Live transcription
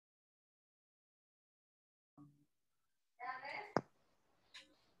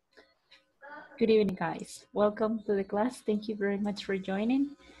Good evening, guys. Welcome to the class. Thank you very much for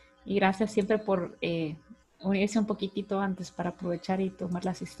joining. Y gracias siempre por unirse un poquitito antes para aprovechar y tomar la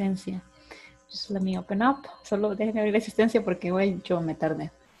asistencia. Just let me open up. Solo déjenme abrir la asistencia porque hoy yo me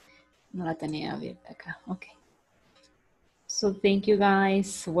tardé. No la tenía abierta acá. Okay. So thank you,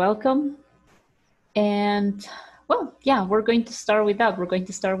 guys. Welcome. And, well, yeah, we're going to start with that. We're going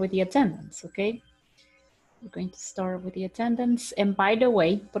to start with the attendance, okay? We're going to start with the attendance. And by the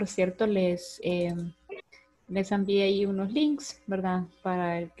way, por cierto, les envié ahí unos links, ¿verdad?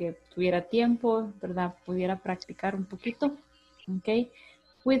 Para el que tuviera tiempo, ¿verdad? Pudiera practicar un poquito, okay?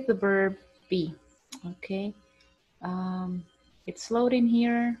 With the verb be, okay? It's loading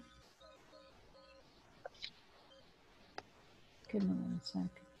here. Give me one second.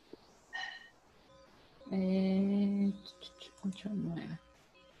 8, 9.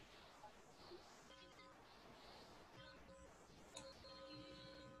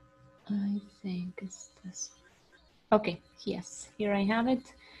 I think it's this. Okay, yes, here I have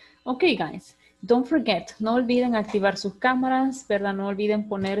it. Okay, guys, don't forget, no olviden activar sus cámaras, ¿verdad? No olviden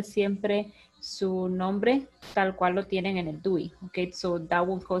poner siempre su nombre tal cual lo tienen en el DUI, okay? So that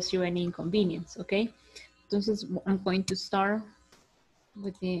won't cause you any inconvenience, okay? Entonces, I'm going to start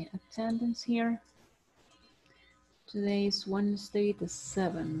with the attendance here. Today is Wednesday the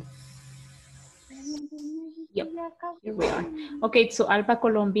 7th. Yep, here we are. Okay, so Alba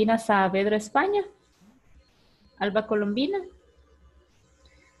Colombina Saavedra, España. Alba Colombina.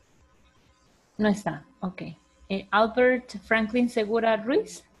 No está, ok. Albert Franklin Segura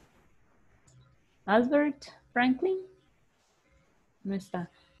Ruiz. Albert Franklin. No está.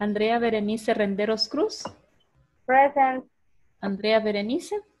 Andrea Berenice Renderos Cruz. Present. Andrea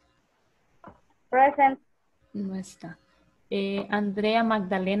Berenice. Present. No está. Andrea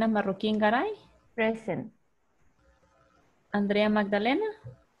Magdalena Marroquín Garay. Present. Andrea Magdalena.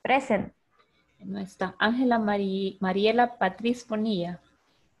 Present. No está. Ángela Mariela Patriz Bonilla.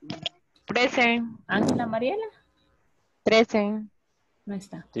 Present. Ángela Mariela. Present. No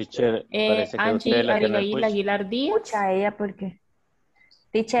está. Teacher, parece que usted Angie es la que no Abigail escucha. Aguilar Díaz. Escucha a ella porque. No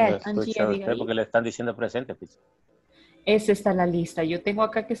Teacher. escucha Angie usted Abigail. porque le están diciendo presente. Teacher. Esa está la lista. Yo tengo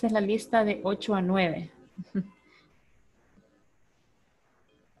acá que esa es la lista de 8 a 9.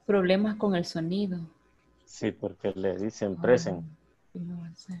 Problemas con el sonido. Sí, porque le dicen present.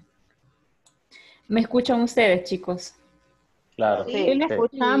 ¿Me escuchan ustedes, chicos? Claro. Sí, le Sí.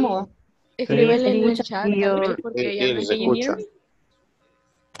 escuchamos. Escríbele en el escucha, chat, yo- Gabriel, porque ella no Can you hear me?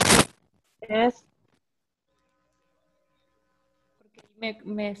 Yes. Porque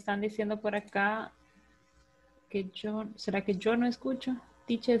me están diciendo por acá que ¿será que yo no escucho?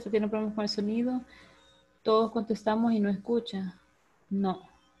 Teacher, ¿se tiene problemas con el sonido? Todos contestamos y no escucha.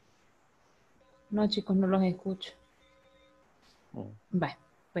 No. No, chicos, no los escucho. Bye,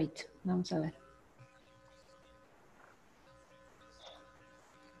 wait, vamos a ver.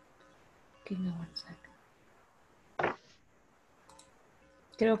 Give me one second.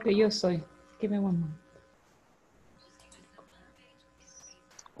 Creo que yo soy. Give me one moment.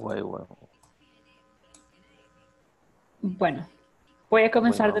 Bueno. Bueno, voy a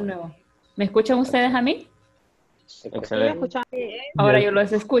comenzar de nuevo. ¿Me escuchan ustedes a mí? Excelente. Ahora yo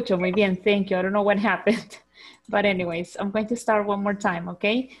los escucho. Muy bien, thank you. I don't know what happened. But anyways, I'm going to start one more time,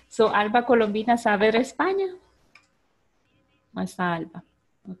 okay? So, Alba Colombina Saavedra, España. ¿Dónde está Alba?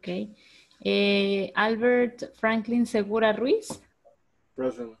 Okay. Albert Franklin Segura Ruiz.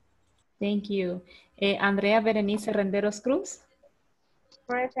 Present. Thank you. Andrea Berenice Renderos Cruz.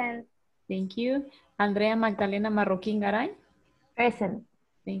 Present. Thank you. Andrea Magdalena Marroquín Garay. Present.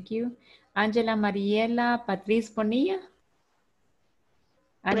 Thank you. Ángela Mariela Patriz Bonilla.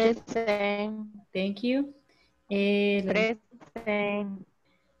 Present. Thank you. Present.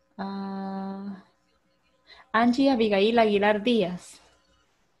 Angie Abigail Aguilar Díaz.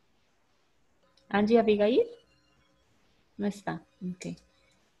 Angie Abigail. No está. Ok.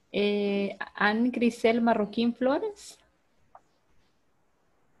 Anne Grisel Marroquín Flores.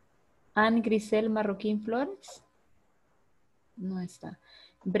 Anne Grisel Marroquín Flores. No está.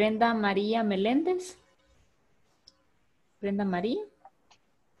 Brenda María Meléndez. Brenda María.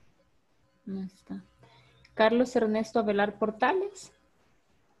 No está. Carlos Ernesto Avelar Portales.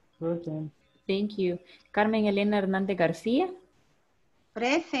 Present. Thank you. Carmen Elena Hernández García.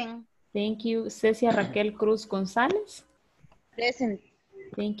 Present. Thank you. Cecia Raquel Cruz González. Present.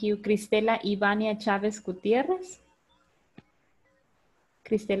 Thank you. Cristela Ivania Chávez Gutiérrez.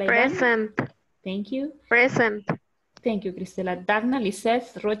 Cristela Ivania. Present. Thank you. Present. Thank you, Cristela. Dagna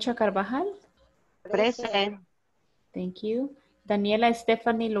Lizeth Rocha Carvajal. Present. Thank you. Daniela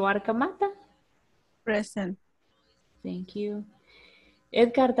Stephanie Loarca Mata. Present. Thank you.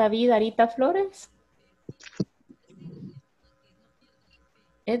 Edgar David Arita Flores.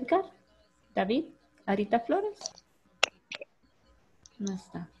 Edgar David Arita Flores. No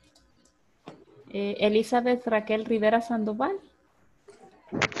está. Elizabeth Raquel Rivera Sandoval.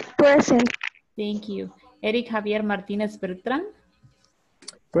 Present. Thank you. Eric Javier Martínez Bertrán.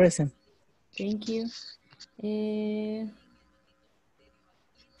 Present. Thank you.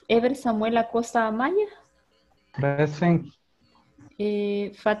 Ever Samuel Acosta Amaya. Present.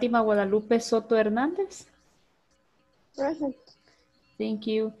 Fátima Guadalupe Soto Hernández. Present. Thank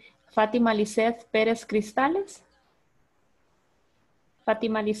you. Fátima Lisset Pérez Cristales.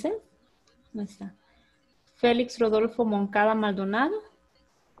 Fátima Lisset. No está. Félix Rodolfo Moncada Maldonado.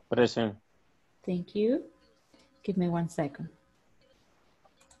 Present. Thank you. Give me 1 second.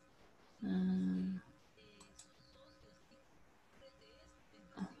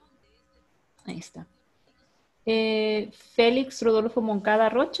 Ahí está. Félix Rodolfo Moncada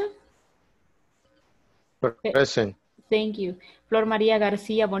Rocha. Present. Thank you. Flor María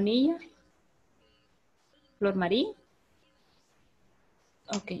García Bonilla. Flor María.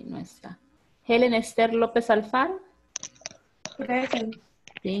 Ok, no está. Helen Esther López Alfaro. Present.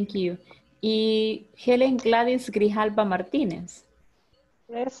 Thank you. Y Helen Gladys Grijalba Martínez.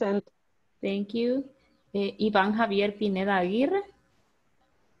 Present. Thank you. Iván Javier Pineda Aguirre.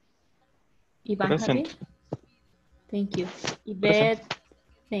 Iván Present. Javier. Thank you. Yvette.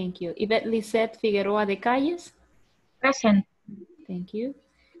 Thank you. Yvette Lisette Figueroa de Calles. Present. Thank you.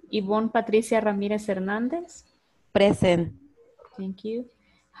 Ivonne Patricia Ramírez Hernández. Present. Thank you.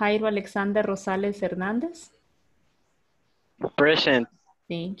 Jairo Alexander Rosales Hernández. Present.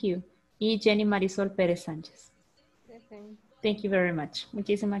 Thank you. Y Jenny Marisol Pérez Sánchez. Present. Thank you very much.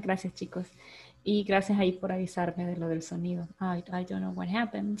 Muchísimas gracias, chicos. Y gracias ahí por avisarme de lo del sonido. I don't know what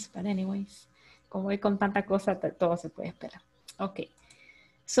happens, but anyways, como voy con tanta cosa, todo se puede esperar. Okay.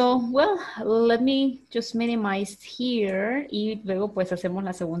 So, well, let me just minimize here y luego pues hacemos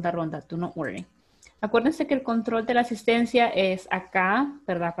la segunda ronda. Do not worry. Acuérdense que el control de la asistencia es acá,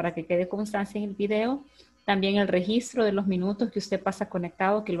 ¿verdad? Para que quede constancia en el video. También el registro de los minutos que usted pasa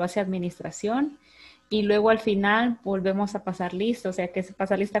conectado, que lo hace administración. Y luego al final volvemos a pasar lista. O sea que se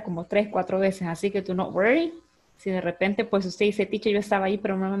pasa lista como 3, 4 veces. Así que do not worry. Si de repente pues usted dice, teacher, yo estaba ahí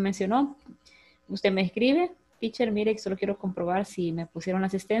pero no me mencionó. Usted me escribe, teacher, mire, solo quiero comprobar si me pusieron la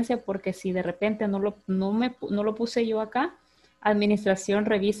asistencia. Porque si de repente no lo puse yo acá, administración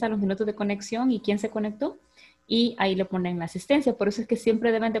revisa los minutos de conexión y quién se conectó. Y ahí le ponen la asistencia. Por eso es que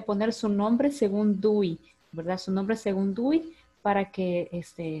siempre deben de poner su nombre según DUI, ¿verdad? Su nombre según DUI para que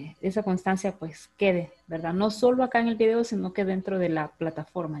esa constancia pues quede, ¿verdad? No solo acá en el video, sino que dentro de la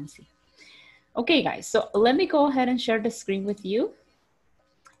plataforma en sí. Okay, guys, so let me go ahead and share the screen with you.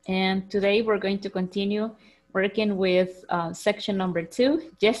 And today we're going to continue working with section number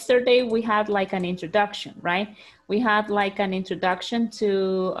 2. Yesterday we had like an introduction, right? We had like an introduction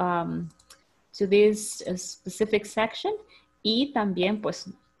to this specific section. Y también, pues,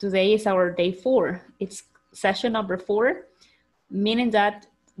 today is our day 4. It's session number 4, meaning that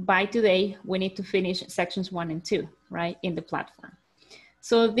by today, we need to finish sections 1 and 2, right, in the platform.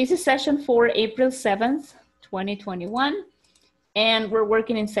 So this is session 4, April 7th, 2021, and we're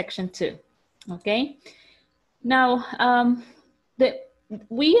working in section 2, okay? Now,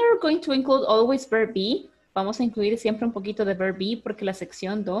 we are going to include always verb be. Vamos a incluir siempre un poquito de verb be porque la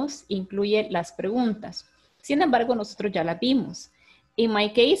sección 2 incluye las preguntas. Sin embargo, nosotros ya la vimos. In my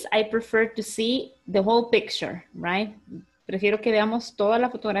case, I prefer to see the whole picture, right? Prefiero que veamos toda la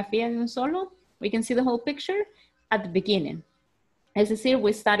fotografía de un solo. We can see the whole picture at the beginning. Es decir,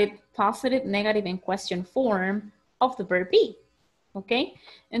 we studied positive, negative, and question form of the verb be, okay?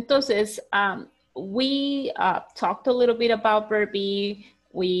 Entonces, we talked a little bit about verb be.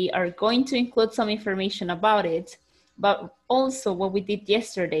 We are going to include some information about it, but also what we did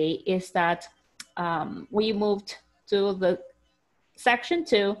yesterday is that we moved to the section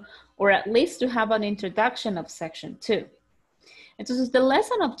 2, or at least to have an introduction of section 2. Entonces, the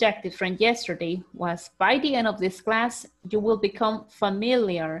lesson objective from yesterday was by the end of this class, you will become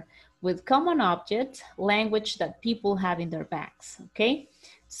familiar with common objects, language that people have in their bags, okay?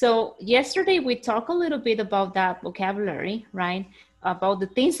 So yesterday we talked a little bit about that vocabulary, right? About the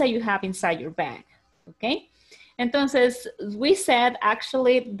things that you have inside your bag, okay? Entonces, we said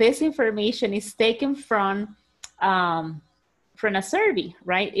actually this information is taken from a survey,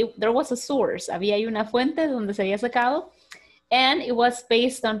 right? There was a source, había una fuente donde se había sacado, and it was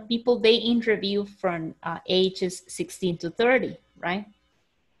based on people they interviewed from ages 16 to 30, right?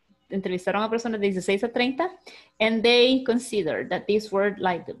 Entrevistaron a personas de 16 a 30, and they considered that these were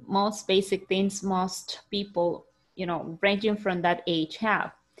like the most basic things most people you know, ranging from that age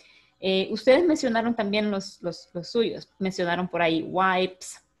have. Ustedes mencionaron también los suyos. Mencionaron por ahí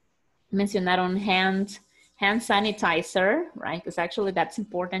wipes, mencionaron hand sanitizer, right? Because actually that's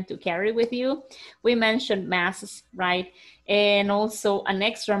important to carry with you. We mentioned masks, right? And also an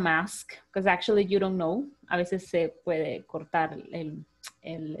extra mask, because actually you don't know. A veces se puede cortar el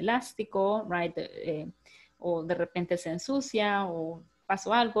elástico, right? O de repente se ensucia o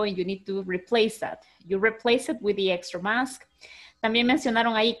pasó algo and you need to replace that. You replace it with the extra mask. También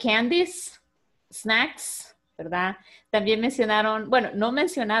mencionaron ahí candies, snacks, ¿verdad? También mencionaron, bueno, no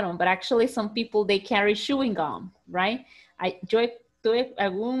mencionaron, but actually some people, they carry chewing gum, right? Yo tuve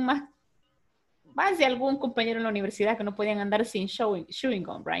más de algún compañero en la universidad que no podían andar sin chewing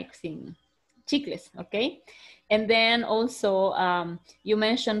gum, right? Sin chicles, okay? And then also, you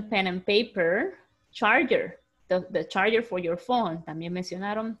mentioned pen and paper, charger, the charger for your phone, también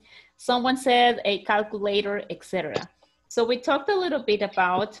mencionaron. Someone said a calculator, etc. So we talked a little bit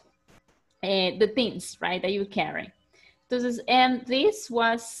about the things, right, that you carry. Entonces, and this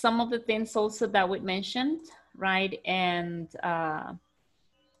was some of the things also that we mentioned, right? And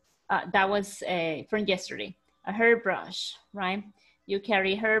that was from yesterday. A hairbrush, right? You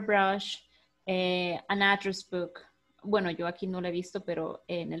carry a hairbrush, an address book. Bueno, yo aquí no lo he visto, pero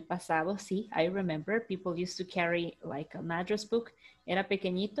en el pasado sí, I remember people used to carry like an address book. Era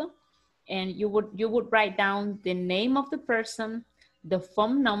pequeñito. And you would write down the name of the person, the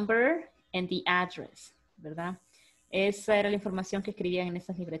phone number, and the address, ¿verdad? Esa era la información que escribían en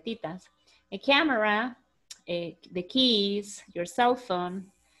esas libretitas. A camera, the keys, your cell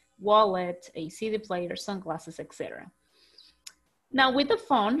phone, wallet, a CD player, sunglasses, etc. Now with the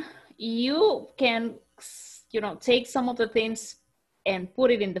phone, you can, you know, take some of the things and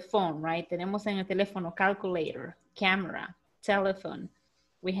put it in the phone, right? Tenemos en el teléfono calculator, camera, telephone.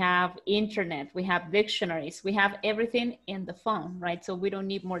 We have internet, we have dictionaries, we have everything in the phone, right? So we don't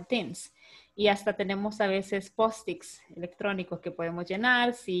need more things. Y hasta tenemos a veces post-its electrónicos que podemos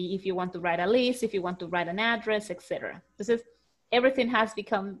llenar, see if you want to write a list, if you want to write an address, etc. Entonces, everything has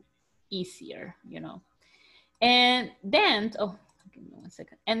become easier, you know. And then, oh, give me 1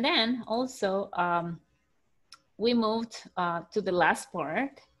 second. And then also, we moved to the last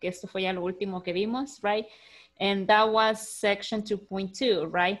part, que esto fue ya lo último que vimos, right? And that was section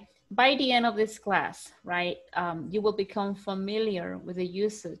 2.2, right? By the end of this class, right, you will become familiar with the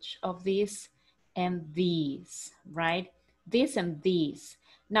usage of these and these, right? This and these.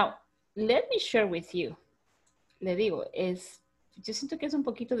 Now, let me share with you. Le digo, yo siento que es un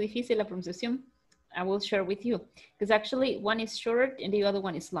poquito difícil la pronunciación. I will share with you. Because actually, one is short and the other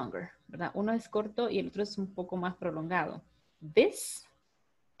one is longer, ¿verdad? Uno es corto y el otro es un poco más prolongado. This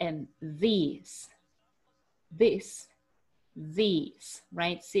and these. This, these,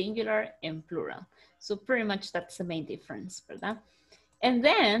 right? Singular and plural. So pretty much that's the main difference, ¿verdad? And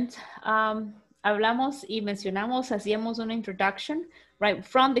then hablamos y mencionamos, hacíamos una introduction, right,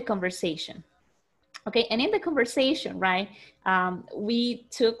 from the conversation. Okay, and in the conversation, right, we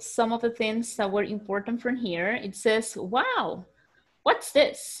took some of the things that were important from here. It says, wow, what's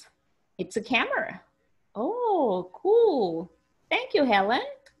this? It's a camera. Oh, cool. Thank you, Helen.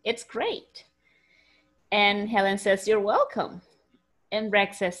 It's great. And Helen says, you're welcome. And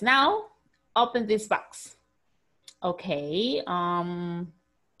Rex says, now open this box. Okay,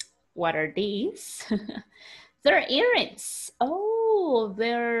 what are these? They're earrings. Oh,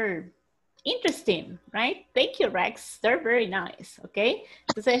 they're interesting, right? Thank you, Rex. They're very nice, okay?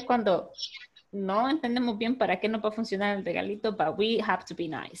 Entonces cuando no entendemos bien para qué no puede funcionar el regalito, but we have to be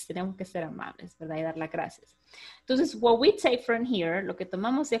nice. Tenemos que ser amables, ¿verdad? Y dar las gracias. Entonces, what we take from here, lo que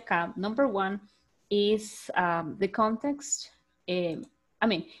tomamos de acá, number 1, is the context, the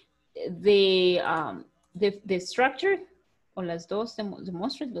structure, o los dos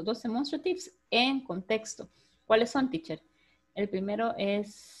demonstratives en contexto. ¿Cuáles son, teacher? El primero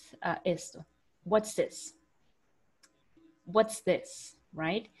es esto. What's this? What's this,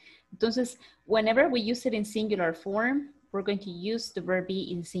 right? Entonces, whenever we use it in singular form, we're going to use the verb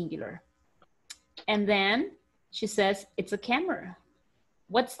be in singular. And then she says, it's a camera.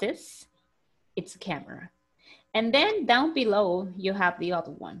 What's this? It's a camera. And then down below, you have the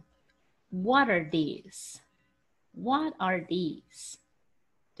other one. What are these? What are these?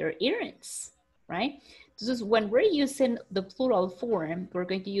 They're earrings, right? So when we're using the plural form, we're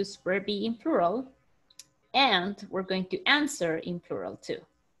going to use verb be in plural, and we're going to answer in plural too.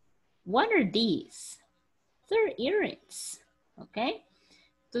 What are these? They're earrings, okay?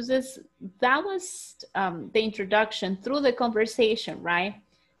 Entonces, that was the introduction through the conversation, right?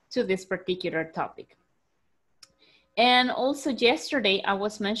 To this particular topic. And also yesterday I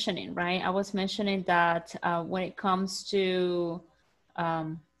was mentioning, right? I was mentioning that when it comes to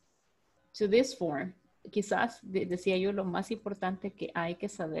this form, quizás decía yo lo más importante que hay que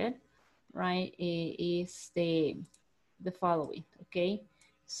saber, right, is the following, okay?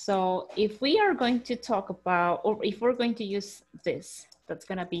 So if we are going to talk about, or if we're going to use this, that's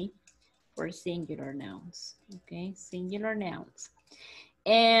gonna be for singular nouns, okay? Singular nouns.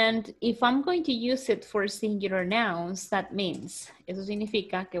 And if I'm going to use it for singular nouns, that means, eso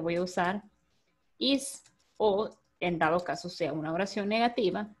significa que voy a usar is, o en dado caso sea una oración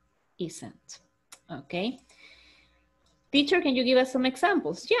negativa, isn't, okay? Teacher, can you give us some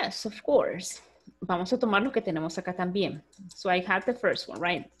examples? Yes, of course. Vamos a tomar lo que tenemos acá también. So I had the first one,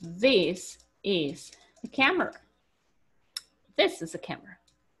 right? This is a camera. This is a camera.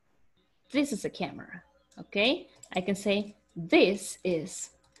 This is a camera, okay? I can say, this is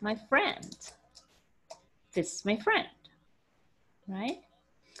my friend. This is my friend, right?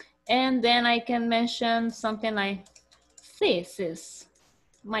 And then I can mention something like, this is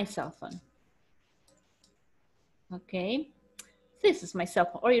my cell phone. Okay, this is my cell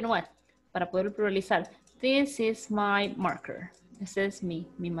phone. Or you know what? Para poder pluralizar, this is my marker. This is mi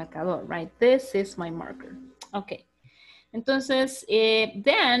marcador, right? This is my marker. Okay. Entonces,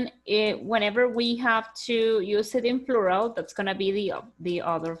 then whenever we have to use it in plural, that's going to be the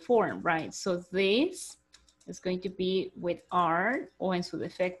other form, right? So this is going to be with are, o en su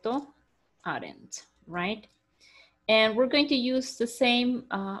defecto, aren't, right? And we're going to use the same,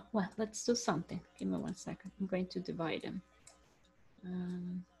 well, let's do something. Give me 1 second. I'm going to divide them.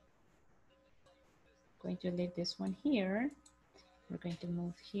 Going to leave this one here. We're going to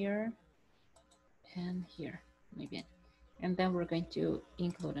move here and here, maybe. And then we're going to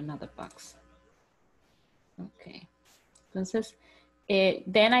include another box. Okay. Entonces,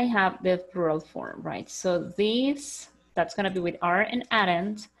 then I have the plural form, right? So these, that's going to be with are and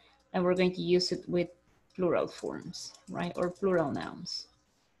aren't, and we're going to use it with plural forms, right? Or plural nouns.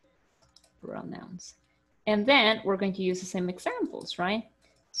 Plural nouns. And then we're going to use the same examples, right?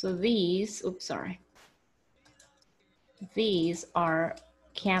 So these, oops, sorry. These are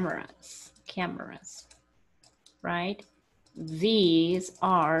cameras, right? These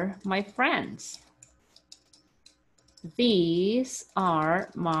are my friends. These are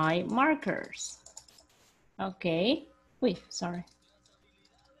my markers. Okay. Wait, sorry.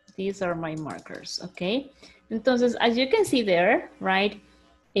 These are my markers, okay? Entonces, as you can see there, right?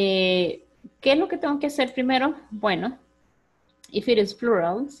 ¿Qué es lo que tengo que hacer primero? Bueno, if it is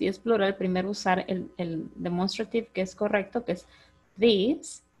plural, si es plural, primero usar el demonstrative que es correcto, que es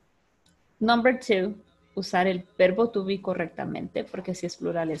these. Number 2, usar el verbo to be correctamente, porque si es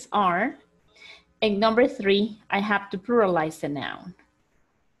plural es are. And number 3, I have to pluralize the noun.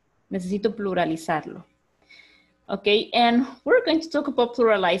 Necesito pluralizarlo. Okay, and we're going to talk about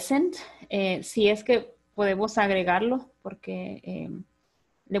pluralizing. Si es que podemos agregarlo, porque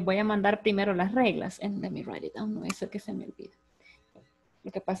les voy a mandar primero las reglas. And let me write it down, no es el que se me olvida.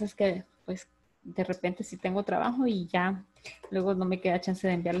 Lo que pasa es que, pues, de repente sí tengo trabajo y ya luego no me queda chance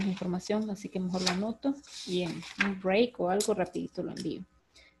de enviarles la información, así que mejor lo anoto y en un break o algo rapidito lo envío.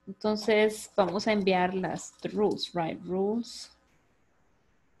 Entonces vamos a enviar las rules, right? Rules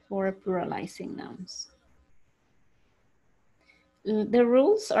for pluralizing nouns. The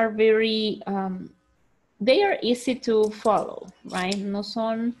rules are very, they are easy to follow, right? No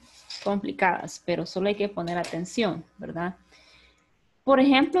son complicadas, pero solo hay que poner atención, ¿verdad? Por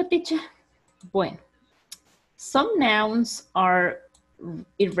ejemplo, teacher, bueno, some nouns are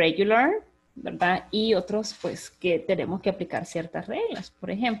irregular, ¿verdad? Y otros, pues, que tenemos que aplicar ciertas reglas,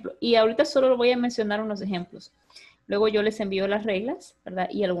 por ejemplo. Y ahorita solo voy a mencionar unos ejemplos. Luego yo les envío las reglas, ¿verdad?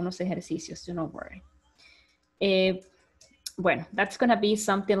 Y algunos ejercicios, do not worry. Bueno, that's going to be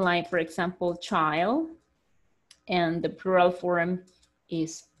something like, for example, child. And the plural form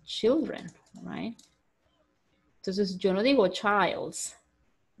is children, right? Entonces, yo no digo childs.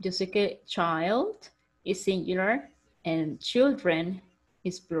 Yo sé que child is singular and children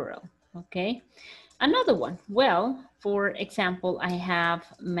is plural, okay? Another one, well, for example, I have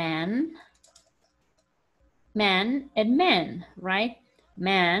man and men, right?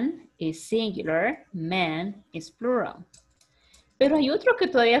 Man is singular, man is plural. Pero hay otros que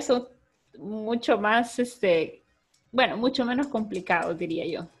todavía son mucho más, bueno, mucho menos complicados, diría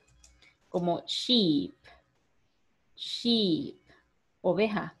yo. Como sheep,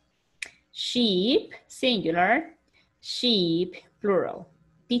 oveja. Sheep, singular, sheep, plural.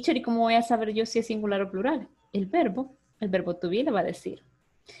 Teacher, ¿y cómo voy a saber yo si es singular o plural? El verbo to be le va a decir.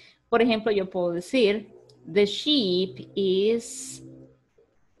 Por ejemplo, yo puedo decir, the sheep is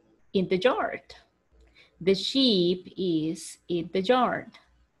in the yard. The sheep is in the yard.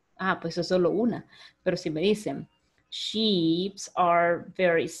 Ah, pues es solo una. Pero si me dicen, sheeps are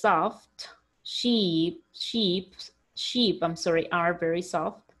very soft. Sheep, I'm sorry, are very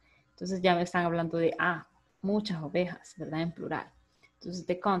soft. Entonces ya me están hablando de, muchas ovejas, ¿verdad? En plural. Entonces,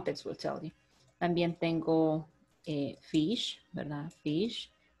 the context will tell you. También tengo fish, ¿verdad?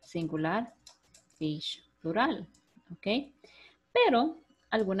 Fish, singular, fish, plural, ¿ok? Pero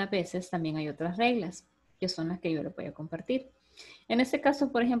algunas veces también hay otras reglas, que son las que yo les voy a compartir. En este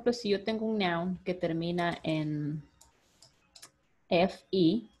caso, por ejemplo, si yo tengo un noun que termina en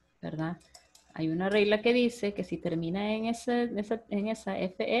FE, ¿verdad? Hay una regla que dice que si termina en esa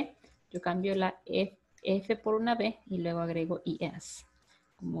FE, yo cambio la F por una B y luego agrego ES,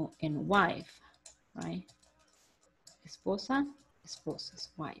 como en wife, right? Esposa,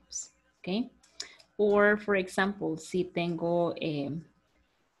 esposas, wives, ¿ok? Or, for example, si tengo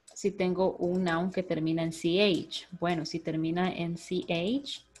un noun que termina en CH, bueno, si termina en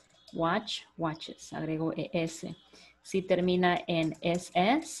CH, watch, watches, agrego ES. Si termina en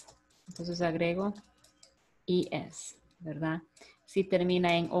SS, entonces agrego ES, ¿verdad? Si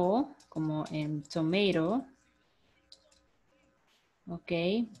termina en O, como en tomato, ok,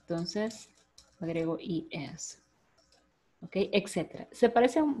 entonces agrego ES, ok, etcétera. Se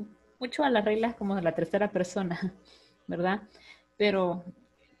parece mucho a las reglas como de la tercera persona, ¿verdad? Pero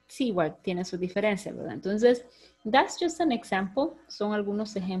sí, igual tiene su diferencia, ¿verdad? Entonces, that's just an example. Son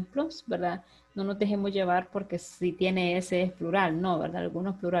algunos ejemplos, ¿verdad? No nos dejemos llevar porque si tiene S es plural. No, ¿verdad?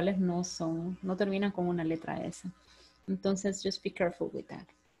 Algunos plurales no terminan con una letra S. Entonces, just be careful with that.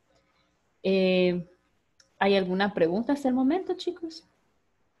 ¿Hay alguna pregunta hasta el momento, chicos?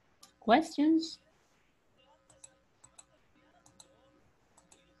 Questions?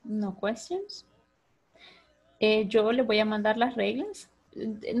 No questions. Yo les voy a mandar las reglas.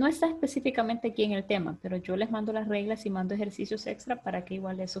 No está específicamente aquí en el tema, pero yo les mando las reglas y mando ejercicios extra para que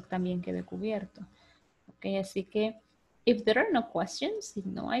igual eso también quede cubierto. Ok, así que, if there are no questions, si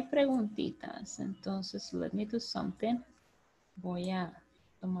no hay preguntitas, entonces let me do something. Voy a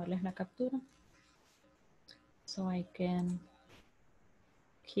tomarles la captura. So I can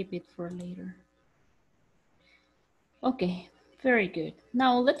keep it for later. Okay, very good.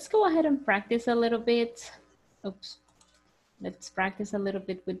 Now let's go ahead and practice a little bit. Oops. Let's practice a little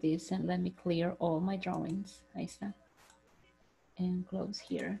bit with this and let me clear all my drawings. Ahí está. And close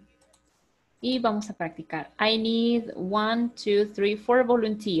here. Y vamos a practicar. I need 1, 2, 3, 4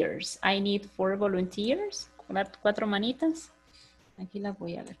 volunteers. I need 4 volunteers. 4 manitas. Aquí las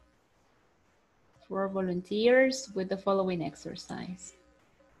voy a ver. 4 volunteers with the following exercise.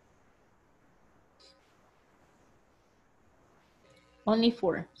 Only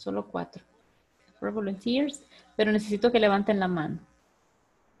 4, solo 4. 4 volunteers, pero necesito que levanten la mano.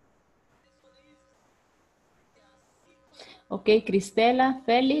 Ok, Cristela,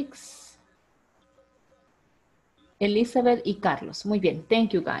 Félix, Elizabeth y Carlos. Muy bien, thank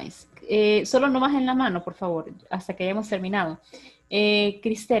you guys. Solo no bajen la mano, por favor, hasta que hayamos terminado.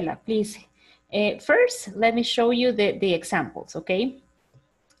 Cristela, please. First, let me show you the examples, okay?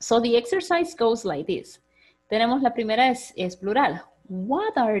 So the exercise goes like this. Tenemos la primera es plural.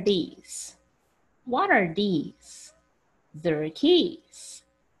 What are these? What are these? They're keys.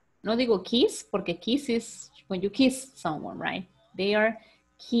 No digo keys porque keys is when you kiss someone, right? They are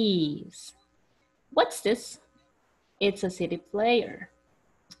keys. What's this? It's a CD player.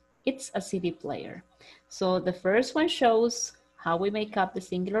 It's a CD player. So the first one shows how we make up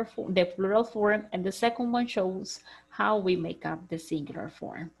the plural form, and the second one shows how we make up the singular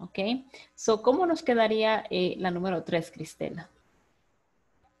form, okay? So, ¿cómo nos quedaría la número 3, Cristela?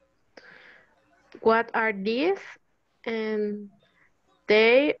 What are these? And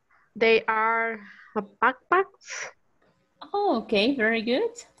they are backpacks. Oh, okay, very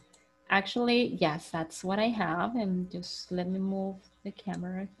good. Actually, yes, that's what I have. And just let me move the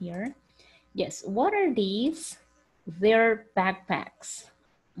camera here. Yes, what are these? They're backpacks.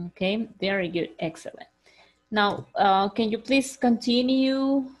 Okay, very good, excellent. Now, can you please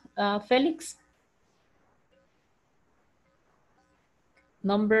continue, Felix?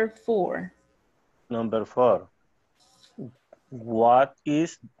 Number 4. Number 4. What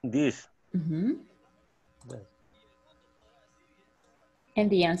is this? Mm-hmm. And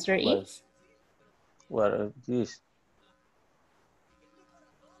the answer is? What is this?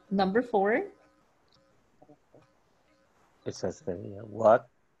 Number 4. Esa sería, what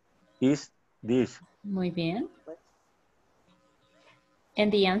is this? Muy bien.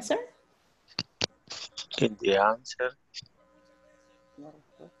 And the answer? And the answer.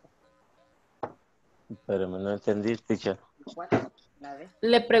 Pero no entendí, teacher.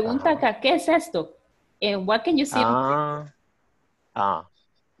 Le pregunta acá, ¿qué es esto? And what can you see?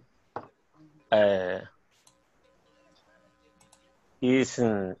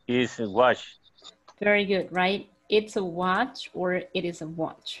 Is watch. Very good, right? It's a watch or it is a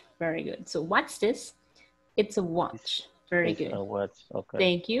watch. Very good. So what's this? It's a watch. Very good. A watch. Okay.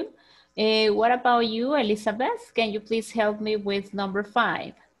 Thank you. What about you, Elizabeth? Can you please help me with number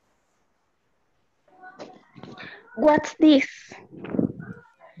 5? What's this?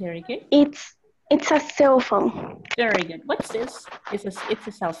 Very good. It's a cell phone. Very good. What's this? It's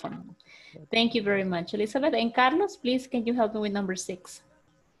a cell phone. Thank you very much, Elizabeth. And Carlos, please, can you help me with number 6?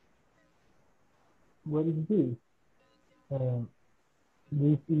 What is this?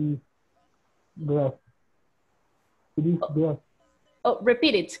 This is grass. It is grass. Oh,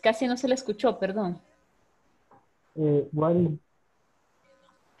 repeat it. Casi no se le escuchó, perdón.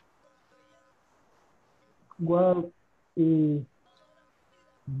 What is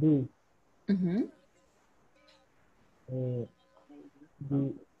this? Mm-hmm. It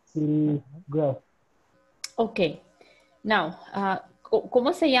is grass. Okay. Now,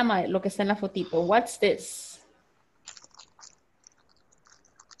 ¿cómo se llama lo que está en la fotito? What's this?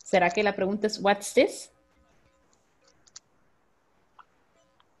 ¿Será que la pregunta es what's this?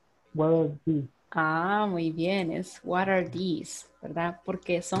 What are these? Ah, muy bien. Es what are these, ¿verdad?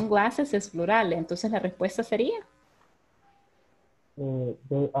 Porque son glasses, es plural. Entonces la respuesta sería.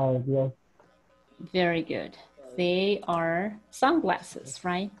 They are grass. Very good. They are sunglasses,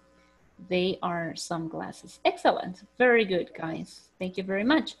 right? They are sunglasses. Excellent. Very good, guys. Thank you very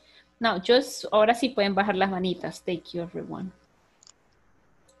much. Now, just ahora sí pueden bajar las manitas. Thank you, everyone.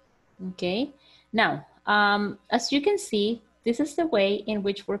 Okay. Now, as you can see, this is the way in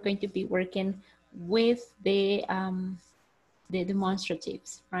which we're going to be working with the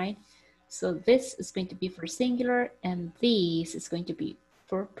demonstratives, right? So this is going to be for singular and this is going to be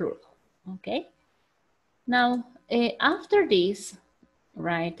for plural, okay? Now, after this,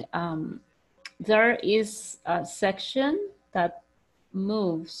 right, there is a section that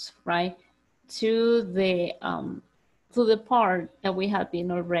moves, right, to the part that we have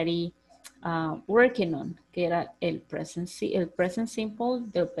been already working on, que era el present simple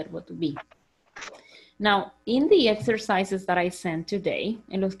del verbo to be. Now, in the exercises that I sent today,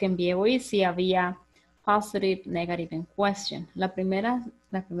 en los que envié hoy, sí había positive, negative, and question. La primera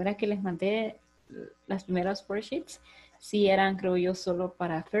que les mandé, las primeras worksheets, sí eran, creo yo, solo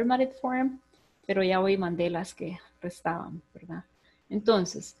para affirmative form, pero ya hoy mandé las que restaban, ¿verdad?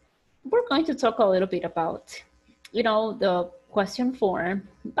 Entonces, we're going to talk a little bit about, you know, the question form,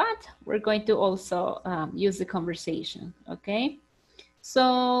 but we're going to also use the conversation, okay?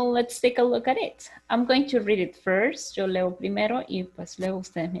 So let's take a look at it. I'm going to read it first. Yo leo primero y pues luego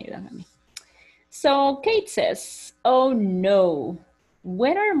ustedes me ayudan a mí. So Kate says, oh no,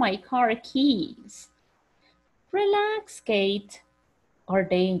 where are my car keys? Relax, Kate. Are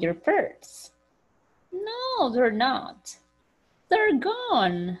they in your purse? No, they're not. They're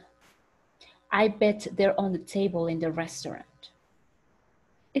gone. I bet they're on the table in the restaurant.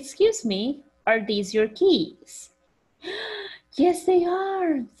 Excuse me, are these your keys? Yes, they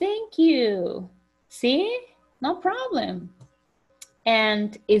are. Thank you. See? No problem.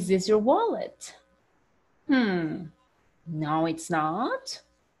 And is this your wallet? No, it's not.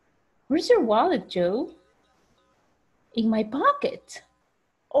 Where's your wallet, Joe? In my pocket.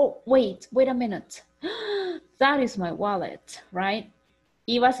 Oh, wait a minute. That is my wallet, right?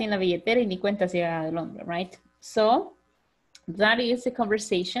 Iba sin la billetera y ni cuenta se da del hombre, right? So, that is the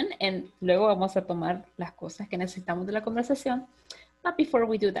conversation, and luego vamos a tomar las cosas que necesitamos de la conversación. But before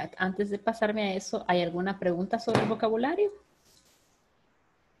we do that, antes de pasarme a eso, ¿hay alguna pregunta sobre el vocabulario?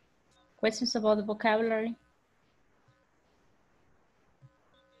 Questions about the vocabulary?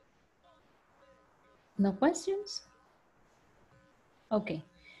 No questions? Ok,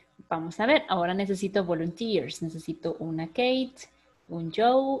 vamos a ver. Ahora necesito volunteers. Necesito una Kate, un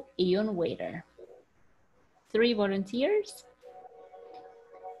Joe y un waiter. 3 volunteers.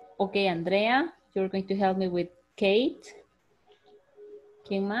 Okay, Andrea, you're going to help me with Kate.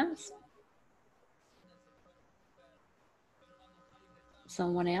 ¿Quién más?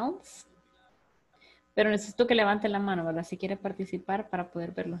 Someone else? Pero necesito que levanten la mano, ¿verdad? Si quiere participar para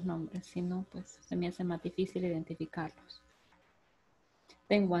poder ver los nombres. Si no, pues se me hace más difícil identificarlos.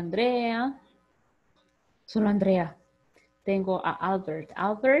 Tengo a Andrea. Solo Andrea. Tengo a Albert.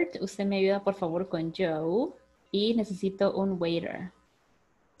 Albert, usted me ayuda por favor con Joe. Y necesito un waiter.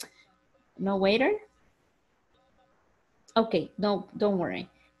 ¿No waiter? Ok, no, don't worry.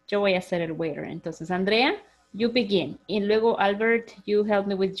 Yo voy a ser el waiter. Entonces, Andrea, you begin. Y luego, Albert, you help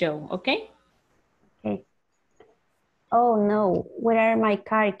me with Joe, ¿ok? Okay. Oh no, where are my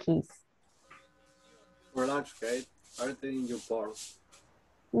car keys? Relax, Kate. Are they in your purse?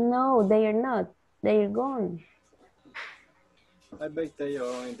 No, they are not. They are gone. I bet they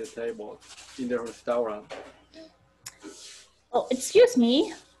are in the table in the restaurant. Oh, excuse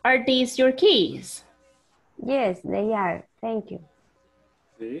me. Are these your keys? Yes, they are. Thank you.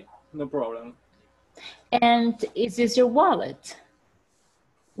 See? No problem. And is this your wallet?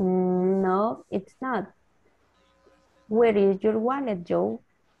 No, it's not. Where is your wallet, Joe?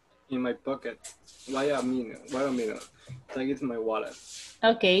 In my pocket. Wait a minute. That is my wallet.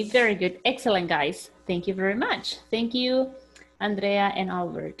 Okay, very good. Excellent, guys. Thank you very much. Thank you, Andrea and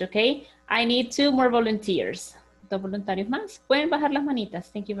Albert, okay? I need 2 more volunteers. 2 voluntarios más. Pueden bajar las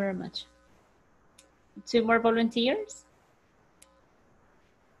manitas. Thank you very much. 2 more volunteers.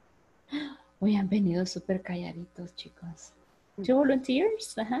 Hoy han venido súper calladitos, chicos. 2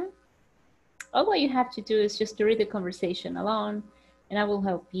 volunteers? All what you have to do is just to read the conversation alone, and I will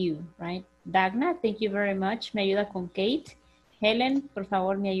help you, right? Dagna, thank you very much. Me ayuda con Kate. Helen, por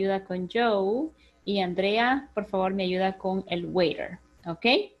favor, me ayuda con Joe. Y Andrea, por favor, me ayuda con el waiter. ¿Ok?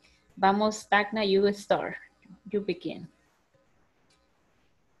 Vamos, Dagna, you start. You begin.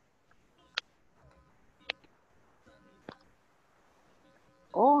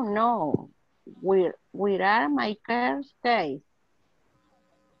 Oh no. Where are my car's keys?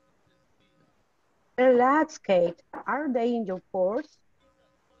 Relax, Kate. Are they in your purse?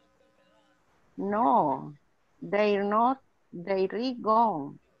 No, they're not. They're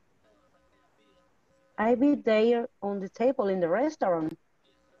gone. I bet they're on the table in the restaurant.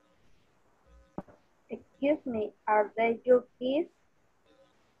 Excuse me, are they your keys?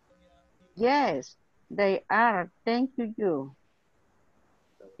 Yes, they are. Thank you.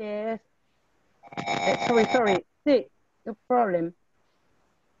 Yes. Sorry. Sí, no problem.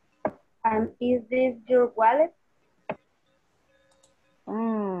 And is this your wallet?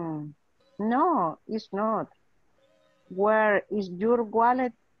 No, it's not. Where is your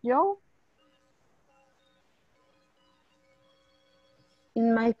wallet, Joe?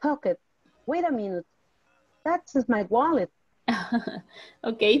 In my pocket. Wait a minute. That's my wallet.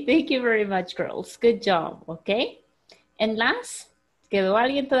 Okay, thank you very much, girls. Good job, okay? And last, ¿quedó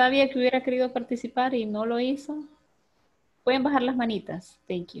alguien todavía que hubiera querido participar y no lo hizo? Pueden bajar las manitas.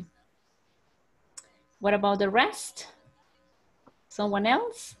 Thank you. What about the rest? Someone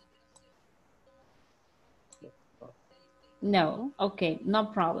else? No, okay, no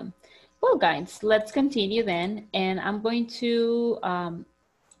problem. Well, guys, let's continue then. And I'm going to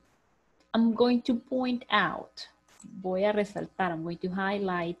point out, voy a resaltar, I'm going to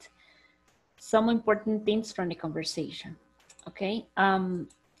highlight some important things from the conversation, okay?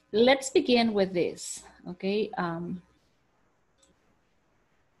 Let's begin with this, okay?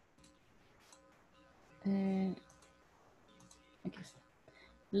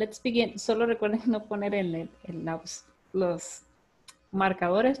 Let's begin. Solo recuerden no poner en los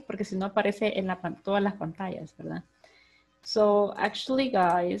marcadores porque si no aparece en todas las pantallas, ¿verdad? So actually,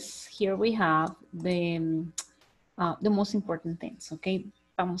 guys, here we have the most important things, okay?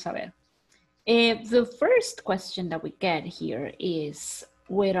 Vamos a ver. The first question that we get here is,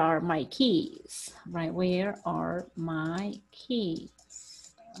 where are my keys, right? Where are my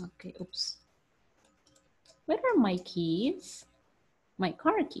keys? Okay, oops. Where are my keys? My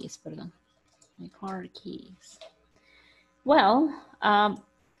car keys, perdón. My car keys. Well,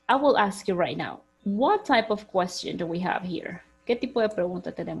 I will ask you right now, what type of question do we have here? ¿Qué tipo de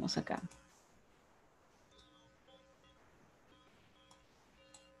pregunta tenemos acá?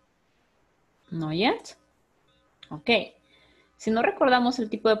 No yet? Ok. Si no recordamos el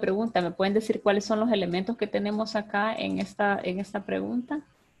tipo de pregunta, ¿me pueden decir cuáles son los elementos que tenemos acá en esta pregunta?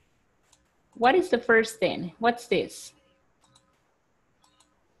 What is the first thing? What's this?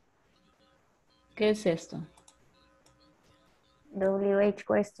 ¿Qué es esto? WH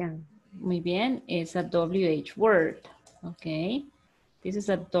question. Muy bien, it's a WH word. Okay. This is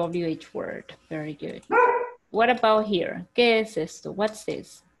a WH word. Very good. What about here? ¿Qué es esto? What's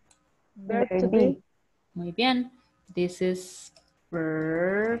this? Verb to be. Muy bien. This is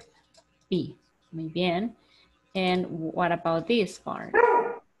verb be. Muy bien. And what about this part?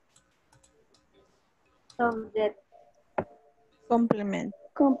 Subject. Complement.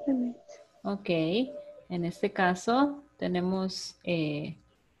 Ok. En este caso tenemos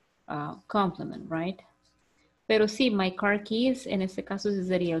complement, right? Pero sí, my car keys, en este caso sí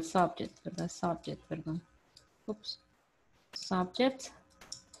sería el subject, ¿verdad? Subject, perdón. Oops. Subject.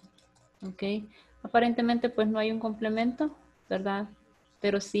 Ok. Aparentemente pues no hay un complemento, ¿verdad?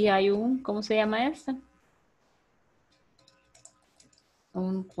 Pero sí hay un, ¿cómo se llama este?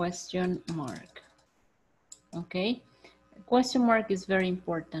 Un question mark. Ok. Question mark is very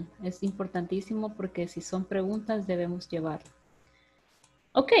important. Es importantísimo porque si son preguntas debemos llevarlo.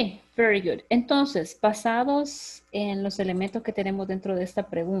 Ok, very good. Entonces, basados en los elementos que tenemos dentro de esta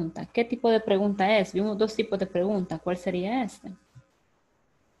pregunta, ¿qué tipo de pregunta es? Vimos dos tipos de pregunta. ¿Cuál sería este?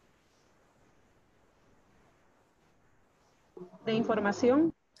 De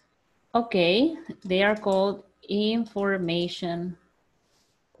información. Ok, they are called information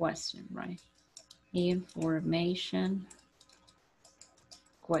question, right? Information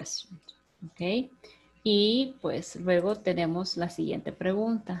question, ok. Y pues luego tenemos la siguiente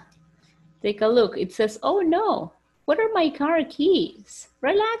pregunta. Take a look. It says, oh no, what are my car keys?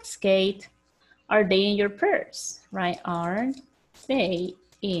 Relax, Kate. Are they in your purse? Right? Are they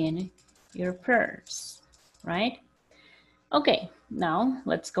in your purse? Right? Okay, now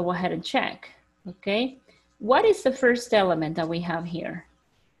let's go ahead and check. Okay. What is the first element that we have here?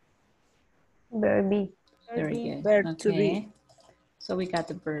 Verb be. Very good. Verb to be. So we got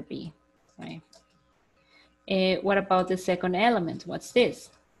the verb be, right? What about the second element? What's this?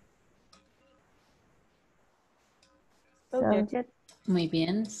 Subject. Muy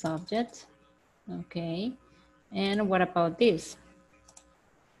bien, subject. Okay. And what about this?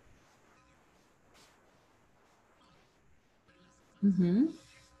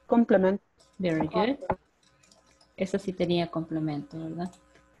 Complement. Very good. Esa sí tenía complemento, ¿verdad?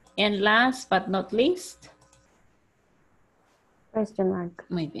 And last but not least. Question mark.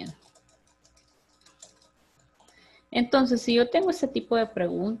 Muy bien. Entonces, si yo tengo este tipo de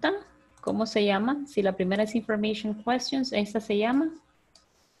pregunta, ¿cómo se llama? Si la primera es information questions, ¿esta se llama?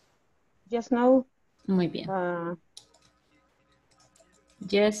 Yes, no. Muy bien.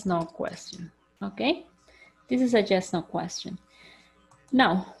 Yes, no question. Okay. This is a yes, no question.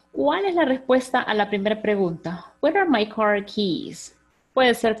 Now, ¿cuál es la respuesta a la primera pregunta? Where are my car keys?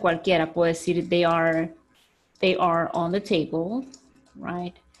 Puede ser cualquiera. Puede decir they are on the table,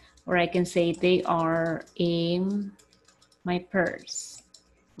 right? Or I can say they are in my purse,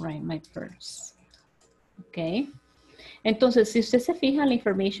 right? My purse. Okay. Entonces, si usted se fija en la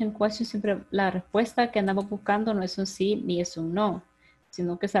information question, siempre la respuesta que andamos buscando no es un sí ni es un no,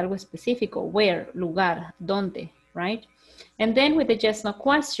 sino que es algo específico. Where, lugar, dónde, right? And then with the yes, no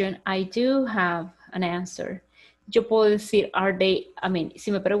question, I do have an answer. Yo puedo decir, are they,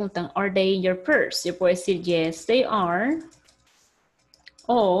 si me preguntan, are they in your purse? Yo puedo decir, yes, they are.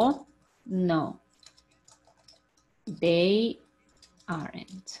 O, no, they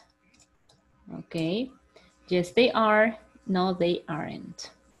aren't. Okay. Yes, they are. No, they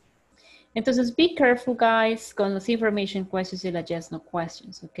aren't. Entonces, be careful, guys, con los information questions y las yes, no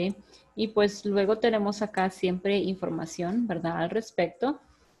questions, ¿ok? Y pues luego tenemos acá siempre información, ¿verdad? Al respecto,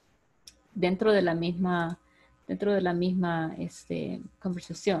 dentro de la misma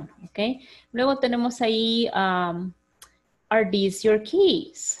conversación, ¿ok? Luego tenemos ahí, are these your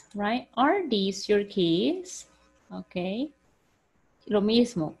keys, right? Are these your keys? ¿Ok? Lo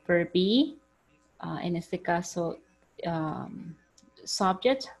mismo, verb be, en este caso,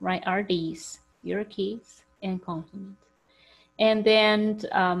 subject, right? Are these your keys? And complement. And then,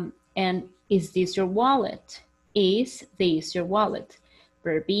 and is this your wallet? Is this your wallet?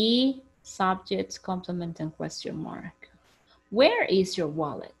 Verb be, subject, complement, and question mark. Where is your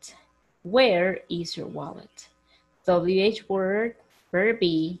wallet? Where is your wallet? WH word, verb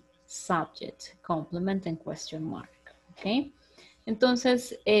be, subject, complement, and question mark. Okay.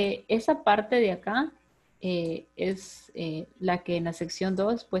 Entonces, esa parte de acá es la que en la sección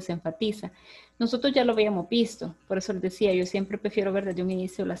 2 pues enfatiza. Nosotros ya lo habíamos visto, por eso les decía, yo siempre prefiero ver desde un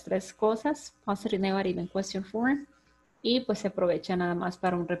inicio las tres cosas, positive, negative, and question form, y pues se aprovecha nada más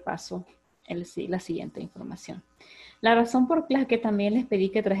para un repaso la siguiente información. La razón por la que también les pedí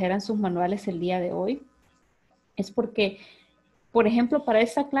que trajeran sus manuales el día de hoy es porque, por ejemplo, para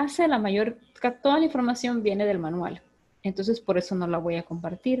esta clase toda la información viene del manual. Entonces, por eso no la voy a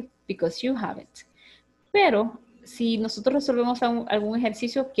compartir, because you have it. Pero, si nosotros resolvemos algún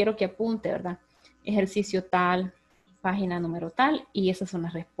ejercicio, quiero que apunte, ¿verdad? Ejercicio tal, página número tal, y esas son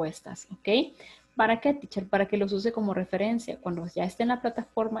las respuestas, ¿ok? ¿Para qué, teacher? Para que los use como referencia. Cuando ya esté en la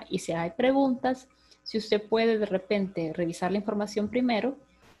plataforma y si hay preguntas, si usted puede de repente revisar la información primero,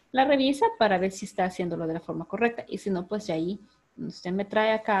 la revisa para ver si está haciéndolo de la forma correcta. Y si no, pues ya ahí usted me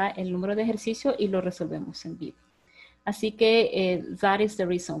trae acá el número de ejercicio y lo resolvemos en vivo. Así que that is the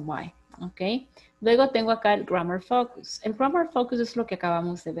reason why, ¿ok? Luego tengo acá el grammar focus. El grammar focus es lo que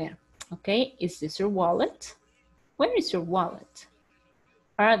acabamos de ver, ¿ok? Is this your wallet? Where is your wallet?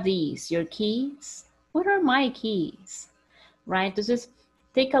 Are these your keys? What are my keys? Right? Entonces,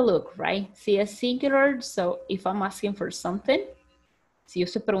 take a look, right? Si es singular, so if I'm asking for something, si yo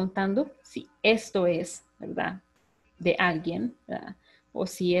estoy preguntando, si esto es, ¿verdad? de alguien, ¿verdad? O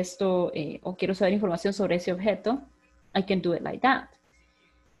si esto, o quiero saber información sobre ese objeto, I can do it like that.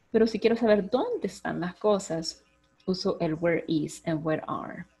 Pero si quiero saber dónde están las cosas, uso el where is and where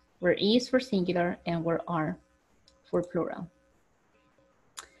are. Where is for singular and where are for plural.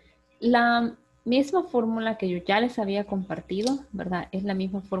 La misma fórmula que yo ya les había compartido, ¿verdad? Es la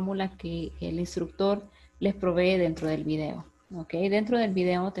misma fórmula que el instructor les provee dentro del video. ¿Ok? Dentro del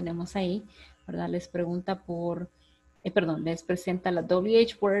video tenemos ahí, ¿verdad? Les pregunta por, les presenta la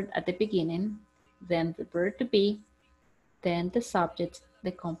WH word at the beginning, then the verb to be, then the subject,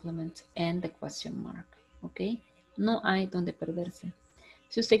 the complement, and the question mark. ¿Ok? No hay donde perderse.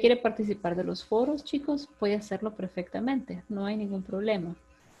 Si usted quiere participar de los foros, chicos, puede hacerlo perfectamente. No hay ningún problema.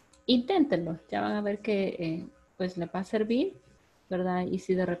 Inténtenlo. Ya van a ver que pues le va a servir, ¿verdad? Y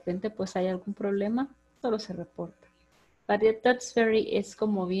si de repente pues hay algún problema, solo se reporta. But es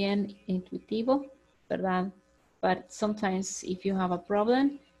como bien intuitivo, ¿verdad? But sometimes if you have a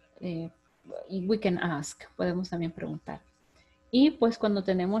problem, we can ask. Podemos también preguntar. Y pues cuando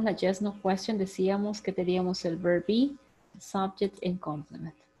tenemos la yes, no question, decíamos que teníamos el verb be, subject and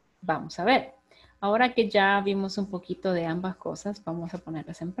complement. Vamos a ver. Ahora que ya vimos un poquito de ambas cosas, vamos a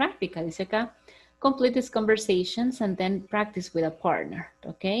ponerlas en práctica. Dice acá, complete these conversations and then practice with a partner.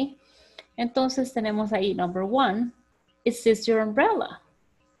 ¿Ok? Entonces tenemos ahí number 1. Is this your umbrella?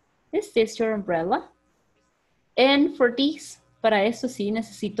 Is this your umbrella? And for this, para esto sí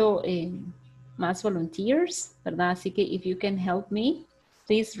necesito más volunteers, ¿verdad? Así que if you can help me,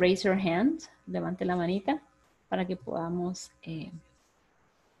 please raise your hand. Levante la manita para que podamos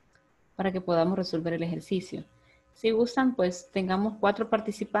resolver el ejercicio. Si gustan, pues tengamos 4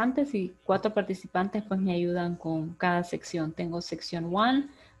 participantes y 4 participantes pues me ayudan con cada sección. Tengo sección 1,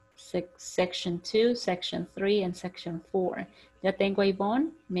 section 2, section 3 and section 4. Ya tengo a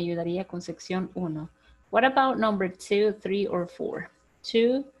Yvonne, me ayudaría con sección 1. What about number 2, 3 or 4?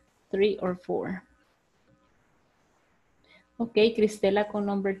 2, 3 or 4. Ok, Cristela con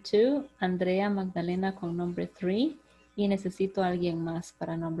number 2, Andrea Magdalena con number 3 y necesito a alguien más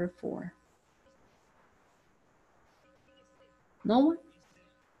para number 4. No one?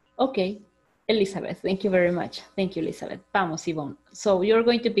 Ok, Elizabeth, thank you very much. Thank you, Elizabeth. Vamos, Yvonne. So you're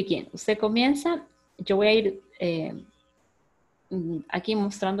going to begin. Usted comienza. Yo voy a ir aquí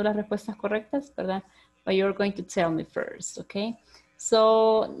mostrando las respuestas correctas, ¿verdad? But you're going to tell me first, okay?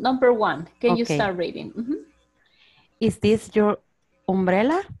 So, number 1, can you start reading? Is this your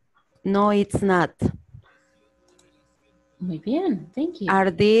umbrella? No, it's not. Muy bien, thank you. Are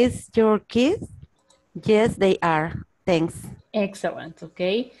these your keys? Yes, they are. Thanks. Excellent,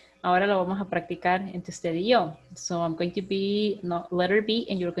 okay. Ahora lo vamos a practicar entre usted y yo. So I'm going to be letter B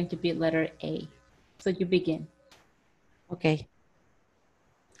and you're going to be letter A. So you begin. Okay.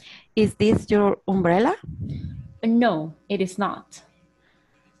 Is this your umbrella? No, it is not.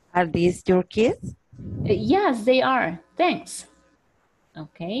 Are these your keys? Yes, they are. Thanks.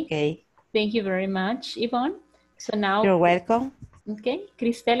 Okay. Okay. Thank you very much, Yvonne. So now. You're welcome. Okay.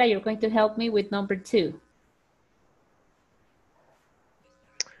 Cristela, you're going to help me with number 2.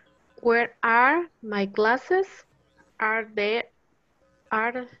 Where are my glasses? Are they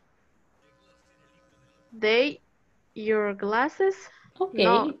your glasses? Okay.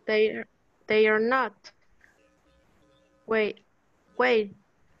 No, they are not. Wait,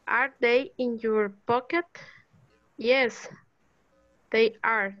 are they in your pocket? Yes, they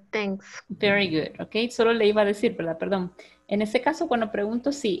are, thanks. Very good, ok. Solo le iba a decir, ¿verdad? Perdón. En este caso, cuando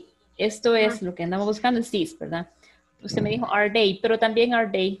pregunto si esto es lo que andamos buscando, es this, ¿verdad? Usted me dijo are they, pero también are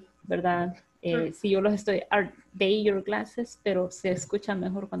they, ¿verdad? Si yo los estoy, are they your glasses? Pero se escucha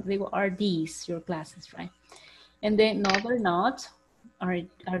mejor cuando digo are these your glasses, right? And then, no, they're not. Are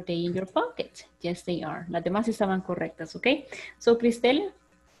they in your pocket? Yes, they are. Las demás estaban correctas, okay? So, Cristela,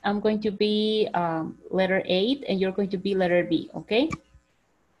 I'm going to be letter A and you're going to be letter B, okay?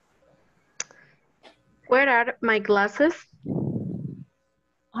 Where are my glasses?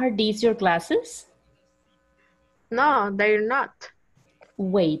 Are these your glasses? No, they're not.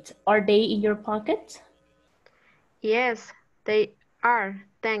 Wait, are they in your pocket? Yes, they are,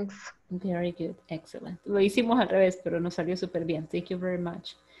 thanks. Very good, excellent. Lo hicimos al revés, pero nos salió súper bien. Thank you very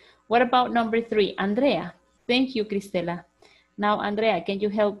much. What about number 3? Andrea. Thank you, Cristela. Now, Andrea, can you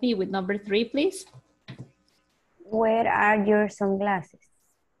help me with number 3, please? Where are your sunglasses?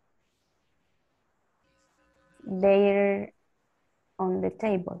 They're on the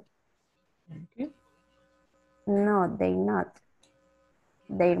table. Okay. No, they're not.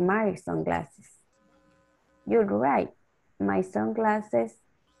 They're my sunglasses. You're right. My sunglasses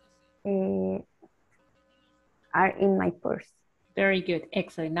are in my purse. Very good,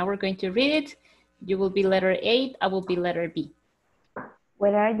 excellent. Now we're going to read it. You will be letter A, I will be letter B.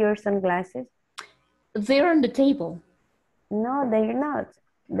 Where are your sunglasses? They're on the table. No, they're not.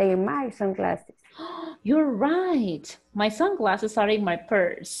 They're my sunglasses. You're right. My sunglasses are in my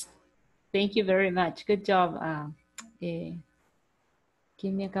purse. Thank you very much. Good job. Quien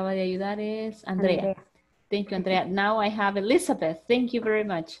me acaba de ayudar es Andrea. Thank you, Andrea. Now I have Elizabeth. Thank you very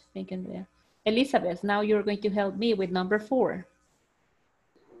much. Thank you, Andrea. Elizabeth, now you're going to help me with number 4.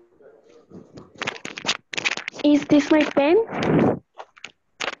 Is this my pen?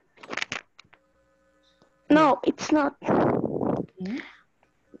 No, it's not.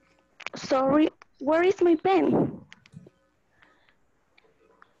 Sorry, where is my pen?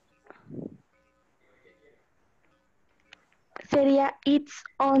 Sería, it's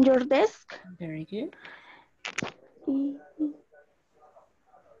on your desk. Very good.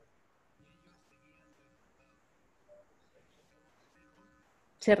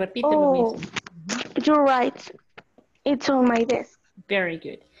 Se repite lo mismo. You're right. It's on my desk. Very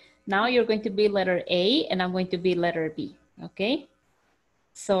good. Now you're going to be letter A and I'm going to be letter B. Okay?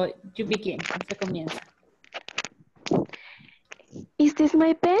 So you begin. Usted comienza. Is this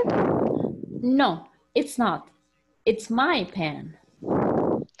my pen? No, it's not. It's my pen.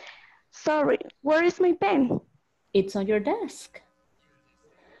 Sorry, where is my pen? It's on your desk.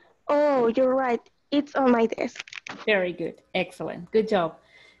 Oh, you're right. It's on my desk. Very good. Excellent. Good job.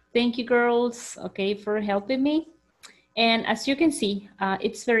 Thank you, girls, okay, for helping me. And as you can see,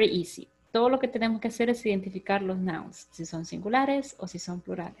 it's very easy. Todo lo que tenemos que hacer es identificar los nouns, si son singulares o si son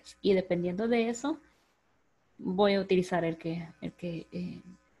plurales. Y dependiendo de eso, voy a utilizar el que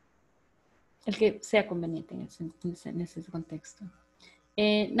sea conveniente en ese contexto.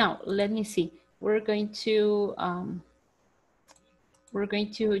 Now, let me see. We're going to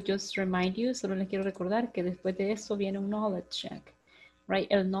just remind you, solo les quiero recordar que después de eso viene un knowledge check. Right,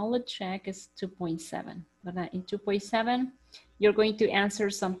 el knowledge check is 2.7, ¿verdad? In 2.7, you're going to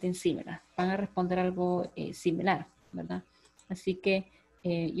answer something similar. Van a responder algo similar, ¿verdad? Así que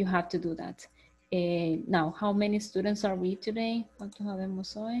you have to do that. Now, how many students are we today? ¿Cuántos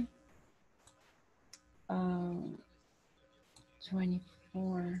habemos hoy?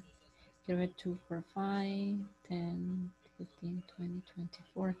 24. Quiero ver 2, 4, 5, 10, 15, 20,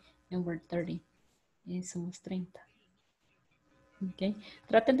 24, and we're 30. Y somos 30. Okay.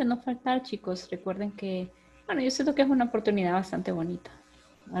 Traten de no faltar, chicos. Recuerden que, bueno, yo siento que es una oportunidad bastante bonita,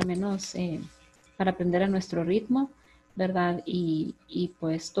 al menos para aprender a nuestro ritmo, ¿verdad? Y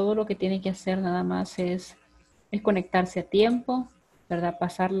pues todo lo que tiene que hacer nada más es conectarse a tiempo, ¿verdad?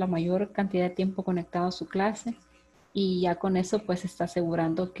 Pasar la mayor cantidad de tiempo conectado a su clase y ya con eso pues está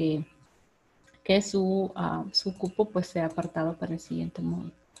asegurando que su cupo pues sea apartado para el siguiente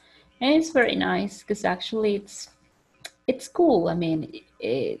módulo. And it's very nice because actually it's cool. I mean,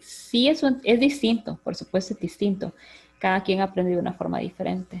 sí es distinto, por supuesto es distinto. Cada quien aprende de una forma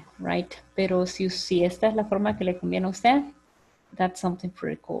diferente, right? Pero si esta es la forma que le conviene a usted, that's something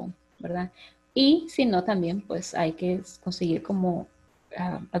pretty cool, ¿verdad? Y si no, también pues hay que conseguir como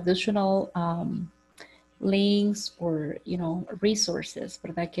additional links or, you know, resources,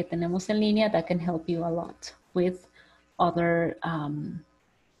 ¿verdad? Que tenemos en línea that can help you a lot with other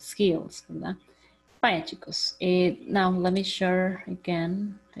skills, ¿verdad? Vaya, chicos. Now, let me share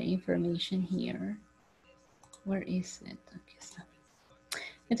again the information here. Where is it? Aquí está.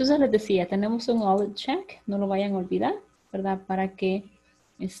 Entonces, les decía, tenemos un knowledge check. No lo vayan a olvidar, ¿verdad? Para que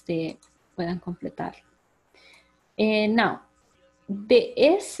puedan completar. Now, de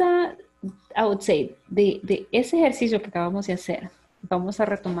ese ejercicio que acabamos de hacer, vamos a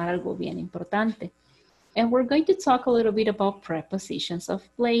retomar algo bien importante. And we're going to talk a little bit about prepositions of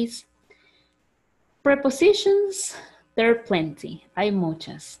place. Prepositions, there are plenty. Hay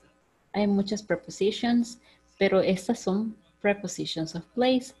muchas prepositions, pero estas son prepositions of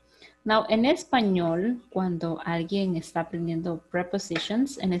place. Now, en español, cuando alguien está aprendiendo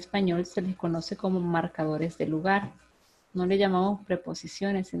prepositions, en español se les conoce como marcadores de lugar. No le llamamos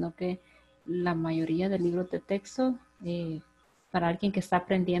preposiciones, sino que la mayoría de libros de texto, para alguien que está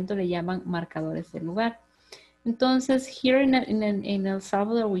aprendiendo, le llaman marcadores de lugar. Entonces, here in El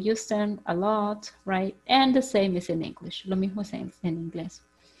Salvador, we use them a lot, right? And the same is in English. Lo mismo es en inglés.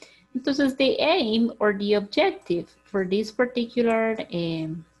 Entonces, the aim or the objective for this particular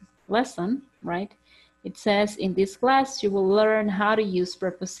lesson, right? It says, in this class, you will learn how to use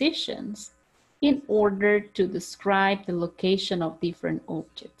prepositions in order to describe the location of different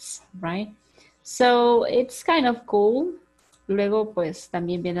objects, right? So, it's kind of cool. Luego, pues,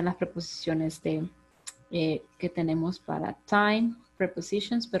 también vienen las preposiciones que tenemos para time,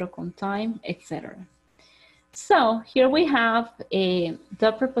 prepositions, pero con time, etc. So, here we have the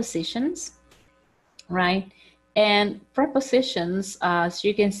prepositions. right? And prepositions, as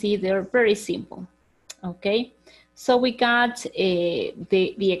you can see, they're very simple, okay? So we got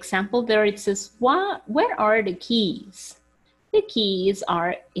the example there. It says, where are the keys? The keys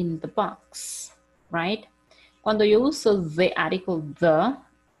are in the box, right? Cuando yo uso the article the,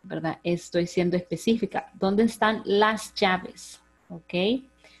 ¿verdad? Estoy siendo específica. ¿Dónde están las llaves? ¿Ok?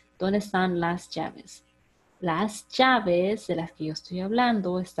 ¿Dónde están las llaves? Las llaves de las que yo estoy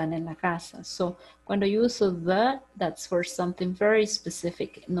hablando están en la casa. So, cuando yo uso the, that's for something very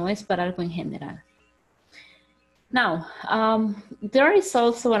specific. No es para algo en general. Now, there is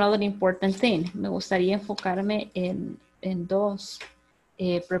also another important thing. Me gustaría enfocarme en dos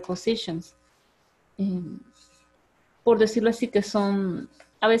prepositions. Por decirlo así, que son,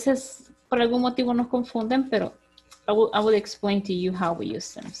 a veces por algún motivo nos confunden, pero I will explain to you how we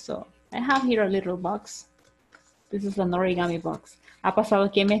use them. So, I have here a little box. This is an origami box. Ha pasado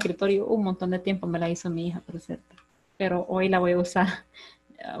aquí en mi escritorio un montón de tiempo, me la hizo mi hija, por cierto. Pero hoy la voy a usar.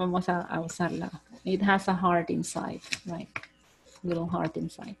 Vamos a usarla. It has a heart inside, right? Little heart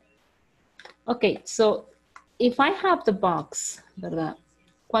inside. Okay, so if I have the box, ¿verdad?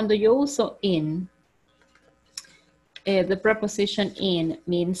 Cuando yo uso in, the preposition in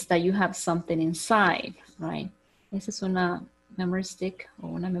means that you have something inside, right? Esa es una memory stick o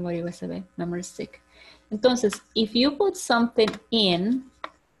una memoria USB, memory stick. Entonces, if you put something in,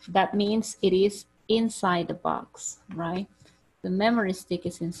 that means it is inside the box, right? The memory stick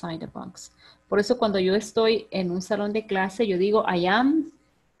is inside the box. Por eso cuando yo estoy en un salón de clase, yo digo, I am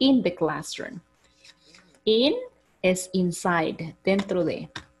in the classroom. In es inside, dentro de.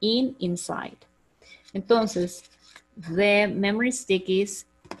 In, inside. Entonces, the memory stick is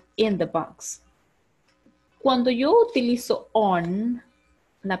in the box. Cuando yo utilizo on,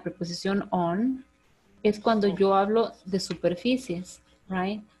 la preposición on, es cuando yo hablo de superficies,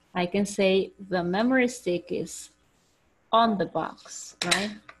 right? I can say the memory stick is on the box,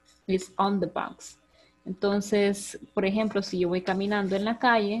 right? It's on the box. Entonces, por ejemplo, si yo voy caminando en la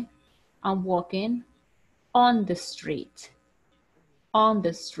calle, I'm walking on the street. On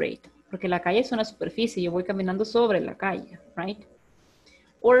the street. Porque la calle es una superficie, yo voy caminando sobre la calle, right?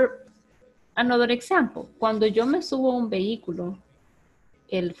 Or another example, cuando yo me subo a un vehículo,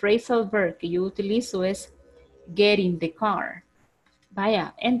 el phrasal verb que yo utilizo es get in the car.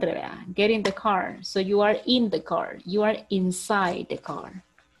 Vaya, entre, vea. Get in the car. So you are in the car. You are inside the car.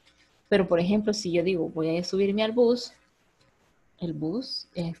 Pero, por ejemplo, si yo digo, voy a subirme al bus, el bus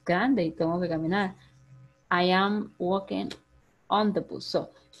es grande y tengo que caminar. I am walking on the bus. So,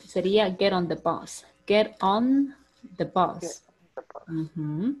 sería get on the bus. Get on the bus.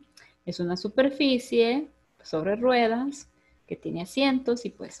 Es una superficie sobre ruedas que tiene asientos y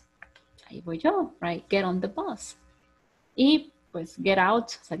pues ahí voy yo, right? Get on the bus. Y pues get out,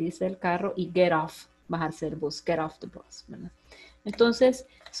 salirse del carro, y get off, bajarse del bus, get off the bus, ¿verdad? Entonces,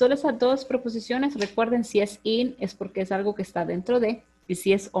 solo esas dos preposiciones, recuerden, si es in es porque es algo que está dentro de, y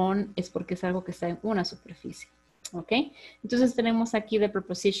si es on es porque es algo que está en una superficie, ¿ok? Entonces tenemos aquí the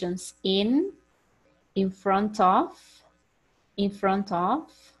prepositions in front of,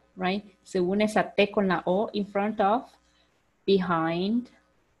 right? Se une esa T con la O, in front of, behind,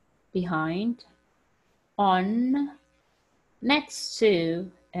 on, next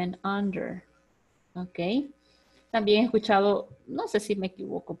to, and under. Ok. También he escuchado, no sé si me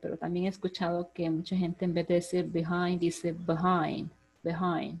equivoco, pero también he escuchado que mucha gente en vez de decir behind, dice behind,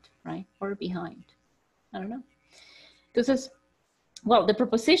 right? Or behind. I don't know. Entonces, well, the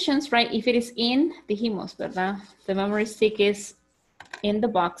prepositions, right? If it is in, dijimos, ¿verdad? The memory stick is in the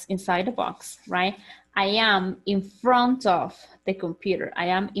box, inside the box, right? I am in front of the computer. I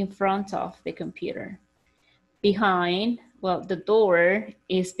am in front of the computer. Behind, well, the door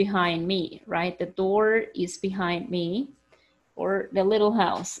is behind me, right? The door is behind me. Or the little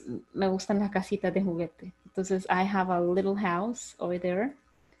house. Me gustan las casitas de juguete. Entonces, I have a little house over there.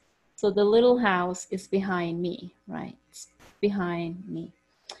 So the little house is behind me, right? It's behind me.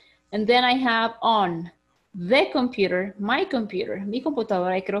 And then I have on the computer, my computer, mi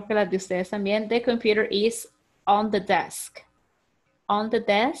computadora, y creo que las de ustedes también. The computer is on the desk. On the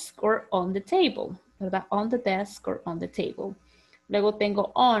desk or on the table, ¿verdad? On the desk or on the table. Luego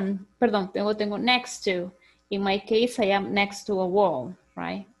tengo on, perdón, tengo next to. In my case, I am next to a wall,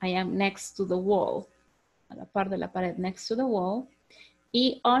 right? I am next to the wall. A la par de la pared, next to the wall.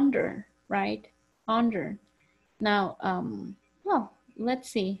 Y under, right? Under. Now, well, let's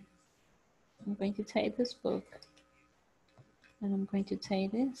see. I'm going to take this book. And I'm going to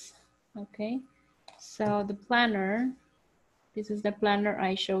take this, okay? So the planner, this is the planner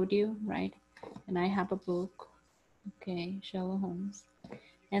I showed you, right? And I have a book, okay, Sherlock Holmes.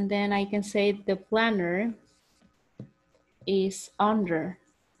 And then I can say the planner is under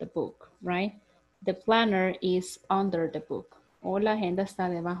the book, right? The planner is under the book. O la agenda está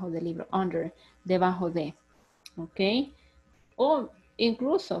debajo del libro. Under, debajo de. ¿Ok? O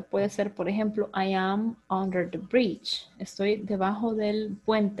incluso puede ser, por ejemplo, I am under the bridge. Estoy debajo del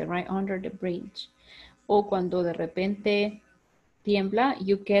puente, right? Under the bridge. O cuando de repente tiembla,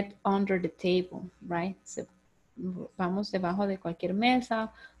 you get under the table, right? Vamos debajo de cualquier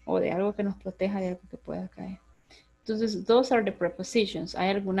mesa o de algo que nos proteja de algo que pueda caer. Entonces, those are the prepositions. ¿Hay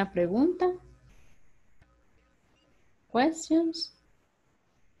alguna pregunta? Questions?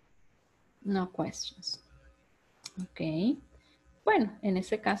 No questions. Ok. Bueno, en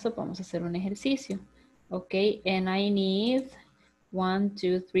ese caso vamos a hacer un ejercicio. Ok, and I need 1,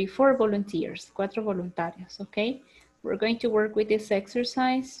 2, 3, 4 volunteers. 4 voluntarios, ok. We're going to work with this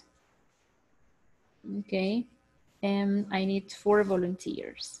exercise. Okay, and I need 4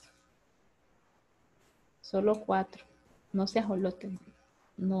 volunteers. Solo 4. No se ajoloten.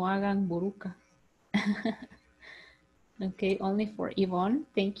 No hagan buruca. Okay, only for Yvonne.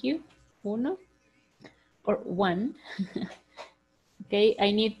 Thank you. 1 or 1. Okay,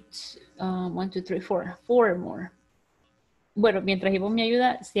 I need 1, 2, 3, 4. 4 more. Bueno, mientras Yvonne me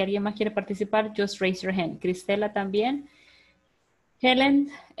ayuda, si alguien más quiere participar, just raise your hand. Cristela también. Helen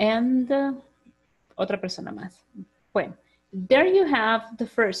and otra persona más. Bueno, there you have the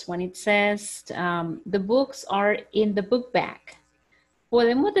first one. It says the books are in the book bag.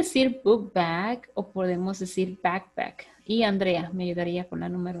 Podemos decir book bag o podemos decir backpack. Y Andrea me ayudaría con la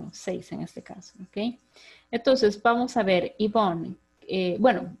número 6 en este caso. ¿Ok? Entonces, vamos a ver, Yvonne.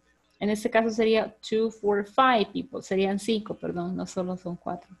 Bueno, en este caso sería 2, 4, 5 people. Serían 5, perdón, no solo son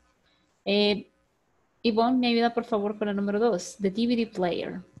 4. Yvonne, me ayuda por favor con la número 2. The DVD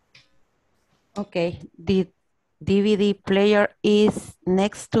player. Okay, the DVD player is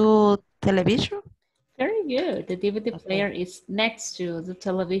next to television? Very good. The DVD player is next to the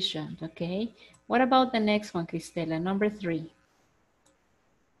television, okay? What about the next one, Cristela? Number 3.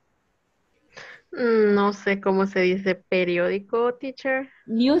 No sé cómo se dice periódico, teacher.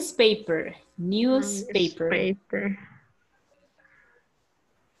 Newspaper. Newspaper. Newspaper.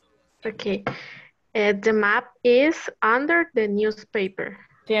 Okay. The map is under the newspaper.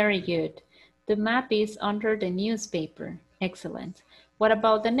 Very good. The map is under the newspaper. Excellent. What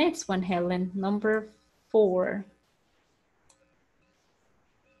about the next one, Helen? Number 4.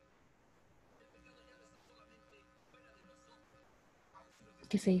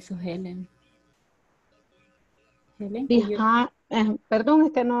 ¿Qué se hizo, Helen? Helen, perdón,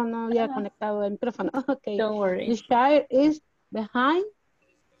 es que no había conectado el micrófono. Okay. Don't worry. The chair is behind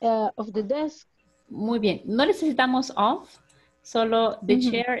of the desk. Muy bien. No necesitamos of. Solo the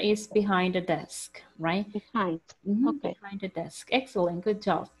chair is behind the desk, right? Behind. Okay. Behind the desk. Excellent. Good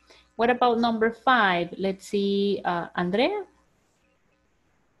job. What about number 5? Let's see, Andrea.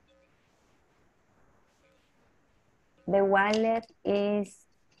 The wallet is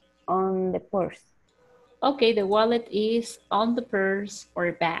on the purse. Okay, the wallet is on the purse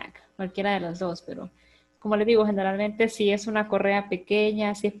or bag. Cualquiera de las dos, pero como les digo, generalmente si es una correa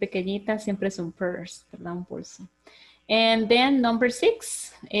pequeña, si es pequeñita, siempre es un purse, ¿verdad? Un pulso. And then number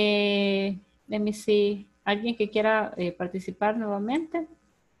 6. Let me see. ¿Alguien que quiera participar nuevamente?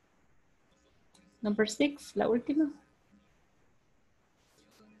 Number 6, la última.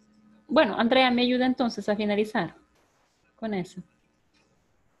 Bueno, Andrea, ¿me ayuda entonces a finalizar con eso?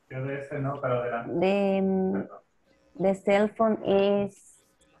 Yo de ese no, pero adelante. The cell phone is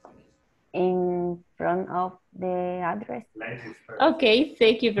in front of the address. Okay,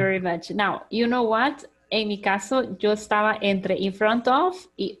 thank you very much. Now, you know what? En mi caso, yo estaba entre in front of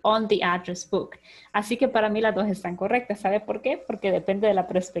y on the address book. Así que para mí las dos están correctas. ¿Sabe por qué? Porque depende de la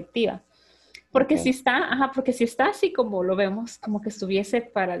perspectiva. Porque si está así como lo vemos, como que estuviese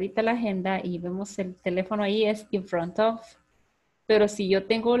paradita la agenda y vemos el teléfono ahí, es in front of. Pero si yo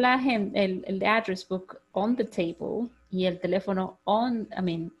tengo la agenda, el address book on the table y el teléfono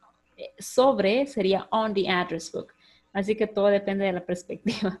sobre, sería on the address book. Así que todo depende de la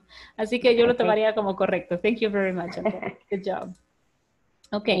perspectiva. Así que yo lo tomaría como correcto. Thank you very much. Okay. Good job.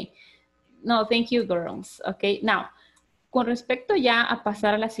 Okay. No, thank you, girls. Okay. Now, con respecto ya a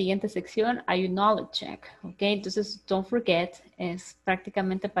pasar a la siguiente sección, hay un knowledge check. Okay. Entonces, don't forget, es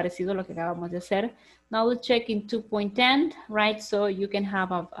prácticamente parecido a lo que acabamos de hacer. Knowledge check in 2.10, right? So you can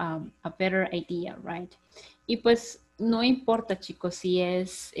have a better idea, right? Y pues, no importa, chicos, si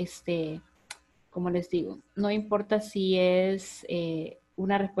es como les digo, no importa si es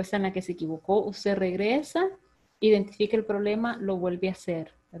una respuesta en la que se equivocó, usted regresa, identifica el problema, lo vuelve a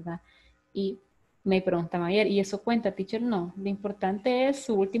hacer, ¿verdad? Y Me preguntaban ayer, ¿y eso cuenta, teacher? No, lo importante es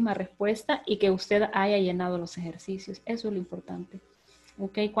su última respuesta y que usted haya llenado los ejercicios. Eso es lo importante.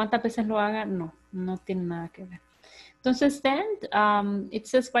 ¿Ok? ¿Cuántas veces lo haga? No, no tiene nada que ver. Entonces, then, it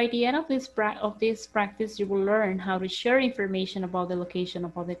says by the end of this practice, you will learn how to share information about the location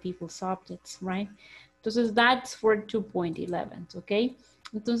of other people's subjects, right? Entonces, that's for 2.11, ¿ok?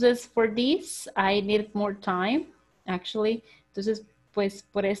 Entonces, for this, I need more time, actually. Entonces, pues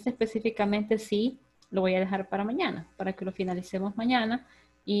por este específicamente sí, lo voy a dejar para mañana, para que lo finalicemos mañana.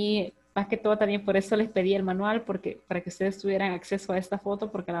 Y más que todo también por eso les pedí el manual, porque para que ustedes tuvieran acceso a esta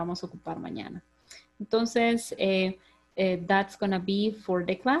foto, porque la vamos a ocupar mañana. Entonces, that's gonna be for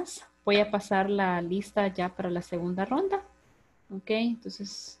the class. Voy a pasar la lista ya para la segunda ronda. Ok,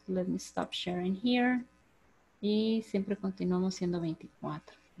 entonces, let me stop sharing here. Y siempre continuamos siendo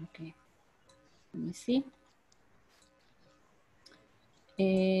 24. Ok, let me see.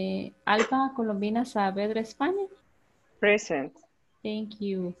 Alba Colombina Saavedra, España. Present. Thank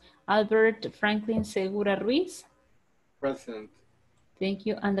you. Albert Franklin Segura Ruiz. Present. Thank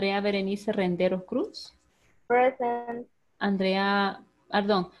you. Andrea Berenice Renderos Cruz. Present. Andrea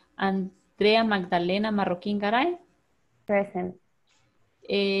Magdalena Marroquín Garay. Present.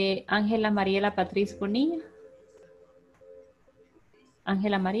 Ángela Mariela Patriz Bonilla.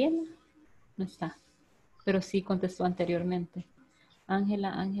 Ángela Mariela. No está. Pero sí contestó anteriormente.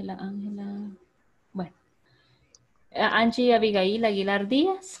 Ángela. Bueno. Angie Abigail Aguilar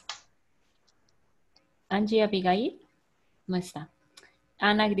Díaz. Angie Abigail. No está.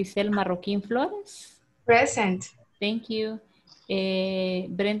 Ana Grisel Marroquín Flores. Present. Thank you.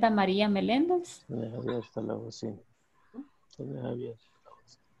 Brenda María Meléndez.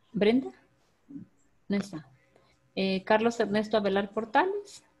 Brenda. No está. Carlos Ernesto Avelar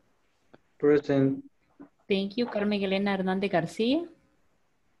Portales. Present. Thank you. Carmen Elena Hernández García.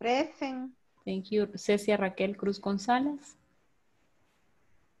 Present. Thank you. Cecia Raquel Cruz González.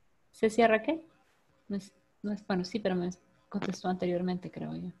 Cecia Raquel. No es, bueno, sí, pero me contestó anteriormente,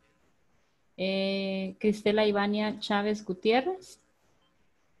 creo yo. Cristela Ivania Chávez Gutiérrez.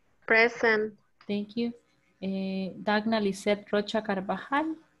 Present. Thank you. Dagna Lisette Rocha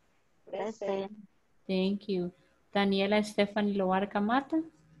Carvajal. Present. Thank you. Daniela Stephanie Loarca Mata.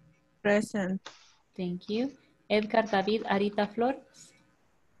 Present. Thank you. Edgar David Arita Flores.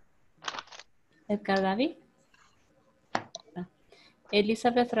 Edgar David.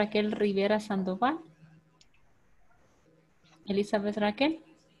 Elizabeth Raquel Rivera Sandoval. Elizabeth Raquel.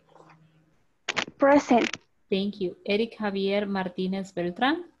 Present. Thank you. Eric Javier Martínez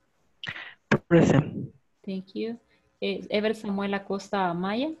Beltrán. Present. Thank you. Ever Samuel Acosta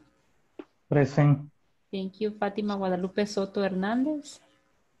Amaya. Present. Thank you. Fátima Guadalupe Soto Hernández.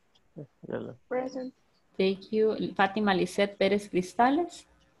 Present. Thank you. Fátima Lisette Pérez Cristales.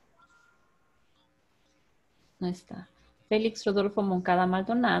 No está. Félix Rodolfo Moncada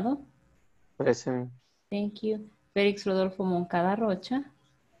Maldonado. Present. Thank you. Félix Rodolfo Moncada Rocha.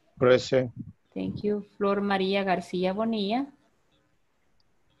 Present. Thank you. Flor María García Bonilla.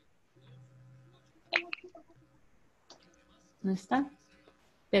 ¿No está?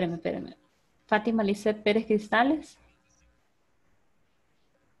 Espérame. Fátima Lisette Pérez Cristales.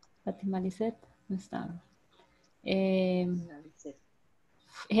 Fátima Lisette. No está. Helen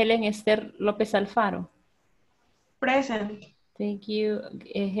Esther López Alfaro. Present. Thank you.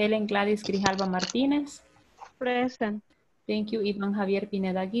 Helen Gladys Grijalva Martínez. Present. Thank you. Iván Javier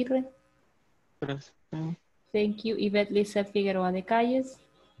Pineda Aguirre. Present. Thank you. Yvette Lizeth Figueroa de Calles.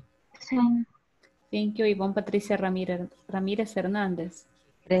 Present. Thank you. Ivonne Patricia Ramírez Hernández.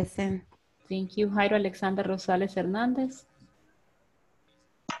 Present. Thank you. Jairo Alexander Rosales Hernández.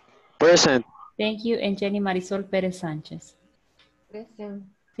 Present. Thank you. And Jenny Marisol Pérez Sánchez. Present.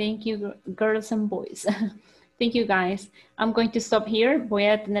 Thank you, girls and boys. Thank you, guys. I'm going to stop here. Voy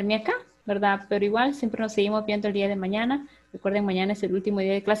a detenerme acá, ¿verdad? Pero igual, siempre nos seguimos viendo el día de mañana. Recuerden, mañana es el último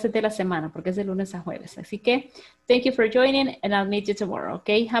día de clases de la semana, porque es de lunes a jueves. Así que, thank you for joining, and I'll meet you tomorrow,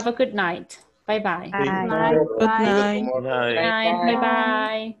 okay? Have a good night. Bye-bye. Good night. Good night.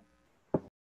 Bye-bye.